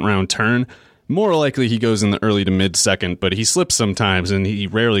the second round turn. More likely he goes in the early to mid second, but he slips sometimes, and he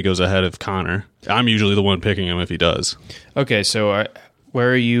rarely goes ahead of Conner. I'm usually the one picking him if he does. Okay, so where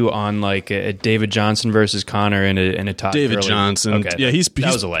are you on like a David Johnson versus Conner in a Todd David Gurley? Johnson? Okay, yeah,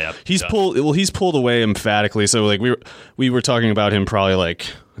 that was a layup. He's pulled away emphatically. So like we were talking about him probably like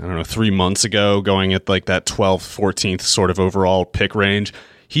 3 months ago, going at like that 12th, 14th sort of overall pick range.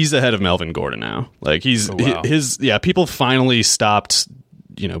 He's ahead of Melvin Gordon now. Like people finally stopped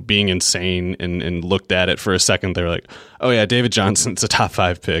being insane and looked at it for a second. They're like, oh yeah, David Johnson's a top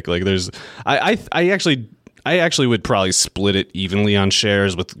 5 pick. Like I actually would probably split it evenly on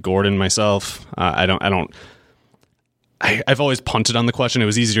shares with Gordon myself. I've always punted on the question. It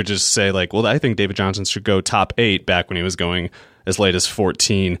was easier to just say like, well, I think David Johnson should go top 8 back when he was going as late as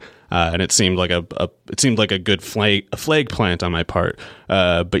 14. And it seemed like a good flag plant on my part.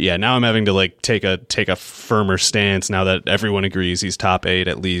 But yeah, now I'm having to like take a firmer stance now that everyone agrees he's top 8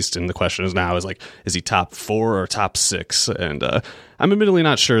 at least. And the question is now like, is he top 4 or top 6? And I'm admittedly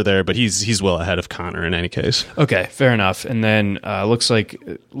not sure there, but he's well ahead of Conner in any case. Okay, fair enough. And then looks like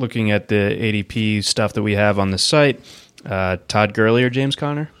looking at the ADP stuff that we have on the site, Todd Gurley or James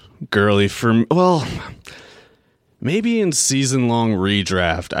Conner? Gurley maybe in season-long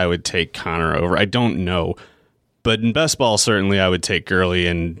redraft, I would take Conner over. I don't know. But in best ball, certainly I would take Gurley.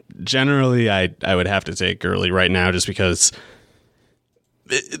 And generally, I would have to take Gurley right now just because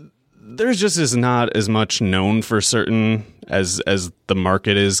there's just is not as much known for certain as the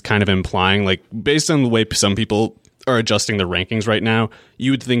market is kind of implying. Like, based on the way some people are adjusting the rankings right now,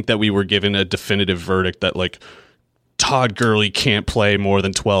 you would think that we were given a definitive verdict that, like, Todd Gurley can't play more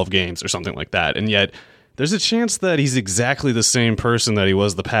than 12 games or something like that. And yet there's a chance that he's exactly the same person that he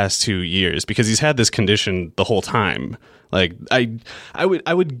was the past 2 years, because he's had this condition the whole time. Like I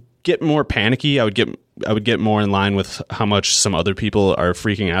would get more panicky. I would get more in line with how much some other people are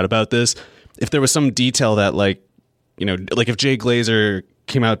freaking out about this. If there was some detail that like if Jay Glazer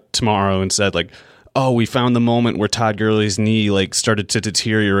came out tomorrow and said like, oh, we found the moment where Todd Gurley's knee like started to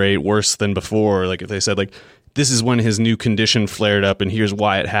deteriorate worse than before. Like if they said like, this is when his new condition flared up and here's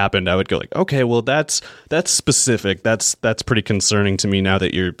why it happened, I would go like, okay, well that's specific. That's pretty concerning to me now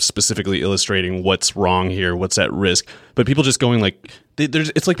that you're specifically illustrating what's wrong here, what's at risk. But people just going like,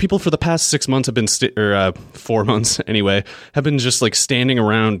 it's like people for the past 6 months have been 4 months anyway, have been just like standing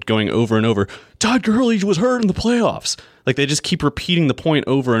around going over and over, Todd Gurley was hurt in the playoffs. Like they just keep repeating the point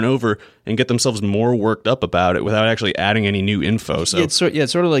over and over and get themselves more worked up about it without actually adding any new info. So it's sort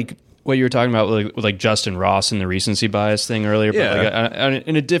of like what you were talking about with like Justin Ross and the recency bias thing earlier, but like,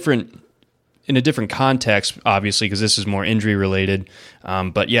 in a different context, obviously, because this is more injury related.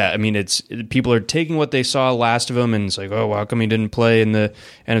 But yeah, I mean, people are taking what they saw last of him, and it's like, oh, well, how come he didn't play in the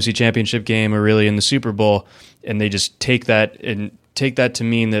NFC Championship game or really in the Super Bowl? And they just take that to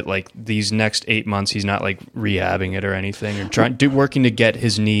mean that like these next 8 months he's not like rehabbing it or anything, or working to get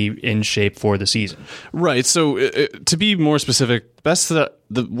his knee in shape for the season. Right. So to be more specific,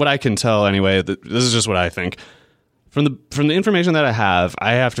 what I can tell anyway, this is just what I think. From the information that I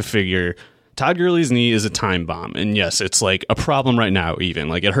have to figure Todd Gurley's knee is a time bomb. And yes, it's like a problem right now even.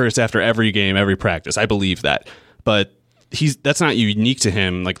 Like it hurts after every game, every practice. I believe that. But that's not unique to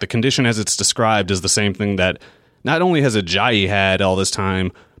him. Like the condition as it's described is the same thing that not only has Ajayi had all this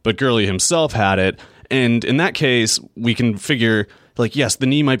time, but Gurley himself had it. And in that case, we can figure, like, yes, the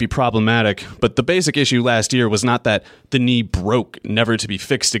knee might be problematic, but the basic issue last year was not that the knee broke, never to be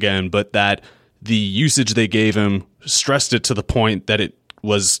fixed again, but that the usage they gave him stressed it to the point that it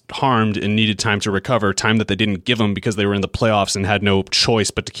was harmed and needed time to recover, time that they didn't give him because they were in the playoffs and had no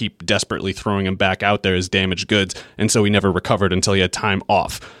choice but to keep desperately throwing him back out there as damaged goods. And so he never recovered until he had time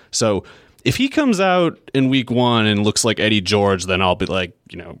off. So if he comes out in week 1 and looks like Eddie George, then I'll be like,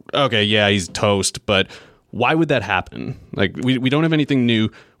 okay, yeah, he's toast. But why would that happen? Like, we don't have anything new.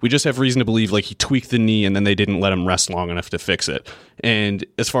 We just have reason to believe like he tweaked the knee and then they didn't let him rest long enough to fix it. And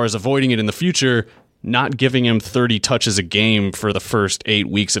as far as avoiding it in the future, not giving him 30 touches a game for the first 8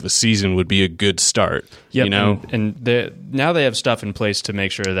 weeks of a season would be a good start. Yep, and now they have stuff in place to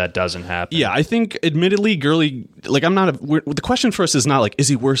make sure that doesn't happen. Yeah, I think admittedly Gurley, like the question for us is not like, is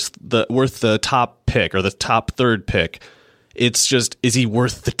he worth the top pick or the top third pick? It's just, is he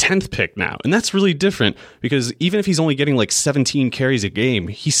worth the 10th pick now? And that's really different because even if he's only getting like 17 carries a game,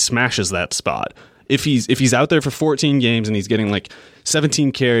 he smashes that spot. If he's out there for 14 games and he's getting like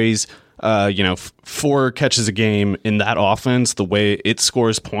 17 carries, 4 catches a game in that offense, the way it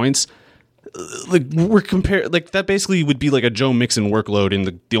scores points, like that basically would be like a Joe Mixon workload.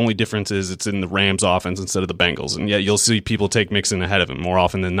 And the only difference is it's in the Rams offense instead of the Bengals. And yet you'll see people take Mixon ahead of him more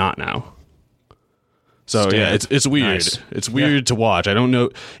often than not now. So yeah, it's weird. Nice. It's weird to watch. I don't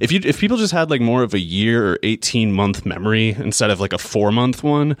know if people just had like more of a year or 18-month memory instead of like a 4-month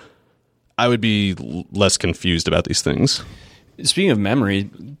one, I would be less confused about these things. Speaking of memory,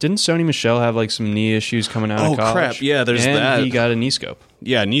 didn't Sony Michel have like some knee issues coming out of college? Oh crap! Yeah, there's that. And he got a knee scope.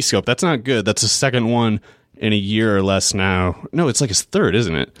 Yeah, knee scope. That's not good. That's the second one in a year or less now. No, it's like his third,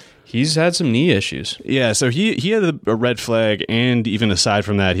 isn't it? He's had some knee issues. Yeah, so he had a red flag, and even aside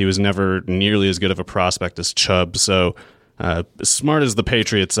from that, he was never nearly as good of a prospect as Chubb. So as smart as the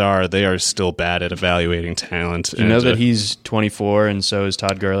Patriots are, they are still bad at evaluating talent. You know that he's 24, and so is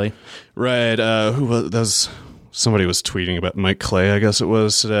Todd Gurley? Right. Who was... Somebody was tweeting about Mike Clay, I guess it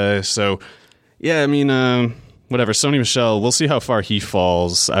was today. So, yeah, I mean, whatever. Sony Michel, we'll see how far he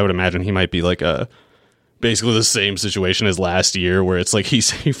falls. I would imagine he might be like basically the same situation as last year, where it's like he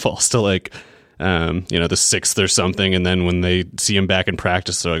falls to like, the 6th or something, and then when they see him back in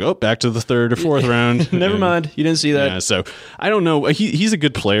practice, they're like, oh, back to the 3rd or 4th round. Never mind, you didn't see that. Yeah, so I don't know. He's a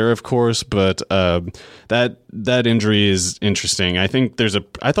good player, of course, but that injury is interesting. I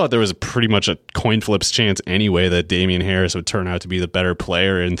thought there was pretty much a coin flips chance anyway that Damian Harris would turn out to be the better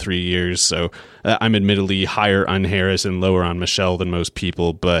player in 3 years. So I'm admittedly higher on Harris and lower on Michel than most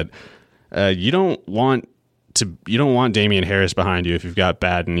people, but you don't want Damian Harris behind you if you've got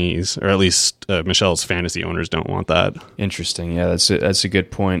bad knees, or at least Michel's fantasy owners don't want that. Interesting. Yeah, that's a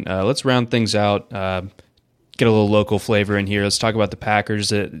good point. Let's round things out. Get a little local flavor in here. Let's talk about the Packers.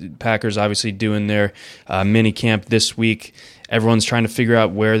 The Packers obviously doing their mini camp this week. Everyone's trying to figure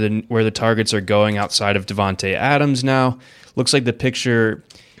out where the targets are going outside of Devontae Adams now. Looks like the picture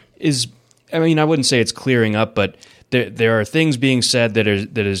is, I mean, I wouldn't say it's clearing up, but there are things being said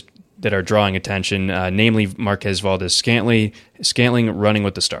that are drawing attention, namely Marquez Valdes-Scantling running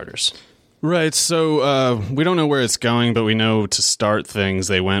with the starters. Right, so we don't know where it's going, but we know to start things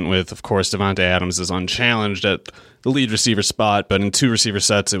they went with, of course, Devontae Adams is unchallenged at the lead receiver spot, but in 2 receiver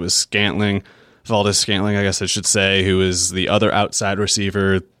sets it was Valdes-Scantling, I guess I should say, who is the other outside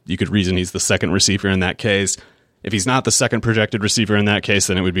receiver. You could reason he's the second receiver in that case. If he's not the second projected receiver in that case,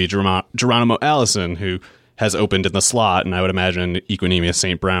 then it would be Geronimo Allison, who has opened in the slot, and I would imagine Equanimeous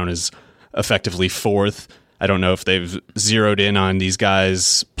St. Brown is effectively 4th. I don't know if they've zeroed in on these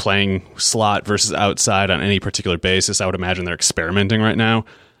guys playing slot versus outside on any particular basis. I would imagine they're experimenting right now.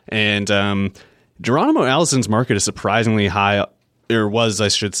 And Geronimo Allison's market is surprisingly high, or was, I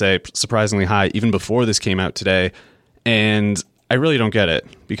should say, surprisingly high even before this came out today. And I really don't get it,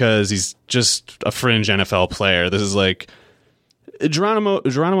 because he's just a fringe NFL player. This is like... Geronimo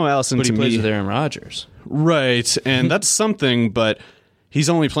Allison, But he to plays me, with Aaron Rodgers. right, and that's something. But he's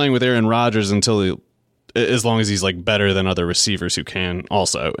only playing with Aaron Rodgers as long as he's like better than other receivers who can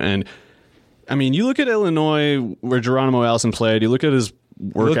also. And I mean, you look at Illinois where Geronimo Allison played. You look at his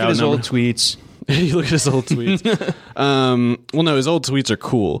workout. Look at his number. old tweets. You look at his old tweets. Well, no, his old tweets are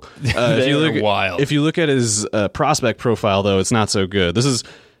cool. They are wild. If you look at his prospect profile, though, it's not so good. This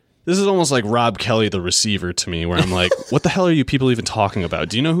is almost like Rob Kelly, the receiver, to me, where I'm like, what the hell are you people even talking about?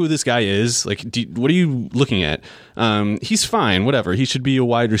 Do you know who this guy is? Like, what are you looking at? He's fine, whatever. He should be a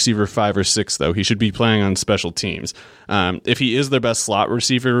wide receiver 5 or 6, though. He should be playing on special teams. If he is their best slot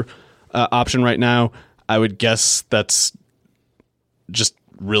receiver option right now, I would guess that's just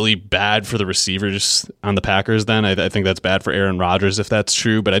really bad for the receivers on the Packers then. I think that's bad for Aaron Rodgers if that's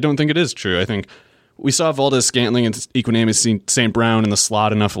true, but I don't think it is true. I think we saw Valdez-Scantling and Equanimeous St. Brown in the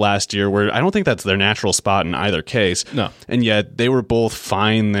slot enough last year where I don't think that's their natural spot in either case. No. And yet they were both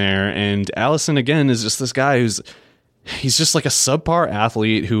fine there. And Allison, again, is just this guy he's just like a subpar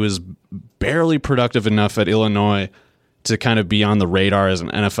athlete who is barely productive enough at Illinois to kind of be on the radar as an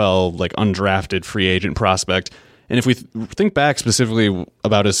NFL, like, undrafted free agent prospect. And if we think back specifically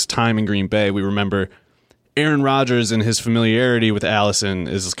about his time in Green Bay, we remember Aaron Rodgers and his familiarity with Allison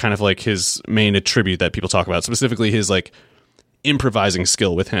is kind of like his main attribute that people talk about, specifically his like improvising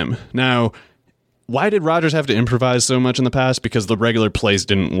skill with him. Now, why did Rodgers have to improvise so much in the past? Because the regular plays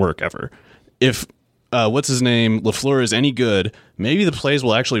didn't work ever. If what's his name, LaFleur is any good, maybe the plays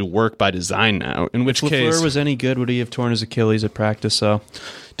will actually work by design now. In which case, if LaFleur was any good, would he have torn his Achilles at practice? So,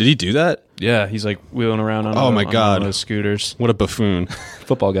 did he do that? yeah, he's like wheeling around on Oh my on God. one of those scooters. What a buffoon!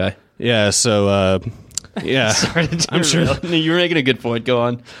 Football guy. Yeah. So, yeah, I'm sure. You were making a good point. Go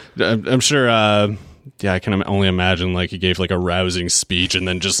on. I'm sure. Yeah, I can only imagine like he gave like a rousing speech and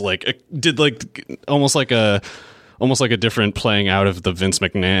then just like did like almost like a different playing out of the Vince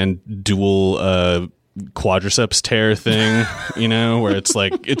McMahon dual quadriceps tear thing, you know, where it's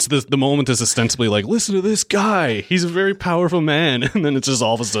like the moment is ostensibly like, listen to this guy, he's a very powerful man, and then it's just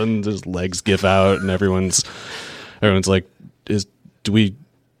all of a sudden his legs give out and everyone's like,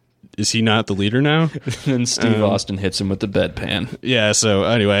 is he not the leader now? And Steve Austin hits him with the bedpan. Yeah, so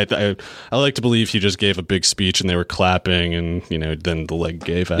anyway, I like to believe he just gave a big speech and they were clapping and, you know, then the leg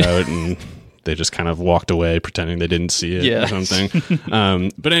gave out and they just kind of walked away pretending they didn't see it or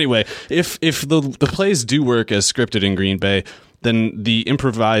something. But anyway, if the plays do work as scripted in Green Bay, then the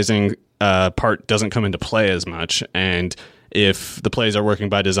improvising part doesn't come into play as much. And if the plays are working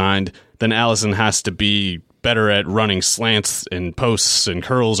by design, then Allison has to be better at running slants and posts and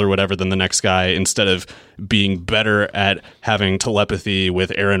curls or whatever than the next guy, instead of being better at having telepathy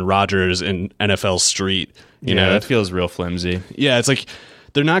with Aaron Rodgers in NFL Street. You know, that feels real flimsy. Yeah, it's like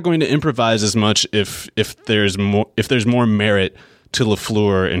they're not going to improvise as much if there's more merit to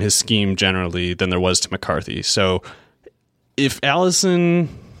LaFleur and his scheme generally than there was to McCarthy. So if Allison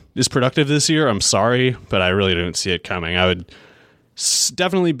is productive this year, I'm sorry, but I really don't see it coming. I would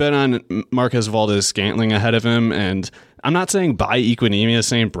definitely bet on Marquez Valdez-Scantling ahead of him, and I'm not saying buy Equanimeous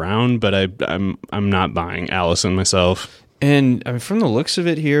St. Brown, but I'm not buying Allison myself. And I mean, from the looks of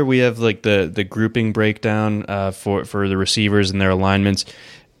it here, we have like the grouping breakdown for the receivers and their alignments.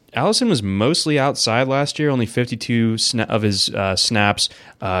 Allison was mostly outside last year. Only 52 of his snaps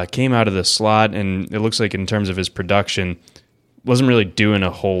came out of the slot, and it looks like in terms of his production, wasn't really doing a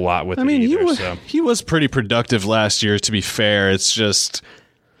whole lot with it either. He was pretty productive last year, to be fair. It's just,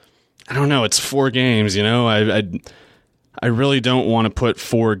 I don't know, it's 4 games, you know? I really don't want to put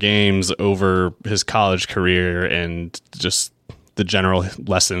 4 games over his college career and just the general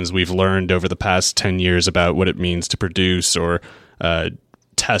lessons we've learned over the past 10 years about what it means to produce or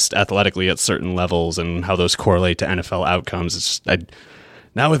test athletically at certain levels and how those correlate to NFL outcomes. It's just,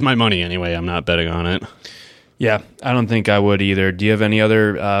 not with my money anyway, I'm not betting on it. Yeah, I don't think I would either. Do you have any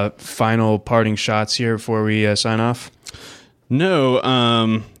other final parting shots here before we sign off? No,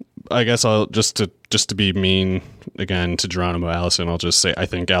 I guess I'll just to be mean again to Geronimo Allison, I'll just say I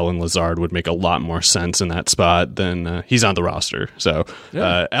think Allen Lazard would make a lot more sense in that spot than he's on the roster. So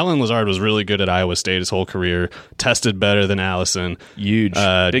Allen Lazard was really good at Iowa State his whole career, tested better than Allison. Huge,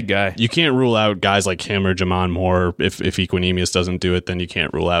 big guy. You can't rule out guys like him or Jamon Moore. If Equanimeous doesn't do it, then you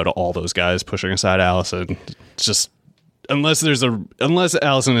can't rule out all those guys pushing aside Allison. It's just unless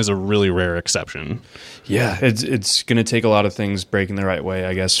Allison is a really rare exception. Yeah, it's going to take a lot of things breaking the right way,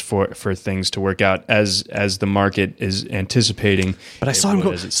 I guess, for things to work out as the market is anticipating. But I saw him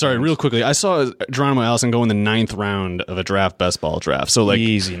go. Sorry, real quickly. I saw Geronimo Allison go in the 9th round of a draft best ball draft. So like,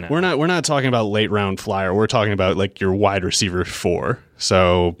 easy now. We're not talking about late round flyer. We're talking about like your wide receiver 4.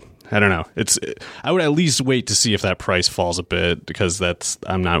 So I don't know. I would at least wait to see if that price falls a bit, because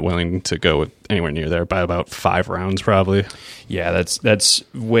I'm not willing to go with anywhere near there by about 5 rounds probably. Yeah, that's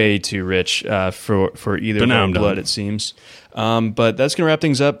way too rich for either blood, it seems. But that's going to wrap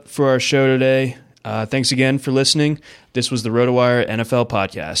things up for our show today. Thanks again for listening. This was the RotoWire NFL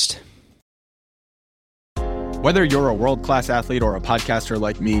Podcast. Whether you're a world-class athlete or a podcaster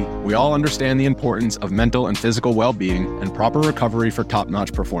like me, we all understand the importance of mental and physical well-being and proper recovery for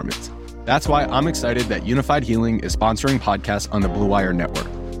top-notch performance. That's why I'm excited that Unified Healing is sponsoring podcasts on the Blue Wire Network.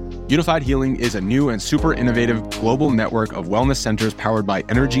 Unified Healing is a new and super innovative global network of wellness centers powered by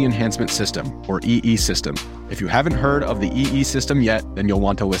Energy Enhancement System, or EE System. If you haven't heard of the EE System yet, then you'll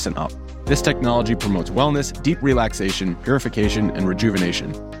want to listen up. This technology promotes wellness, deep relaxation, purification, and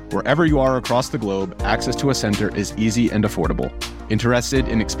rejuvenation. Wherever you are across the globe, access to a center is easy and affordable. Interested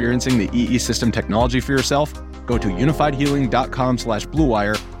in experiencing the EE System technology for yourself? Go to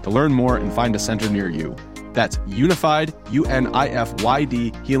unifiedhealing.com/bluewire to learn more and find a center near you. That's unified,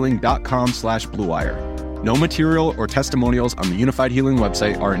 UNIFYD, healing.com/bluewire. No material or testimonials on the Unified Healing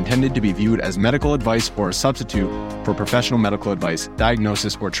website are intended to be viewed as medical advice or a substitute for professional medical advice,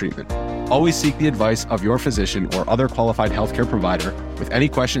 diagnosis, or treatment. Always seek the advice of your physician or other qualified healthcare provider with any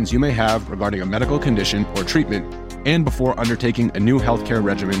questions you may have regarding a medical condition or treatment, and before undertaking a new healthcare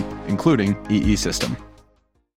regimen, including EE System.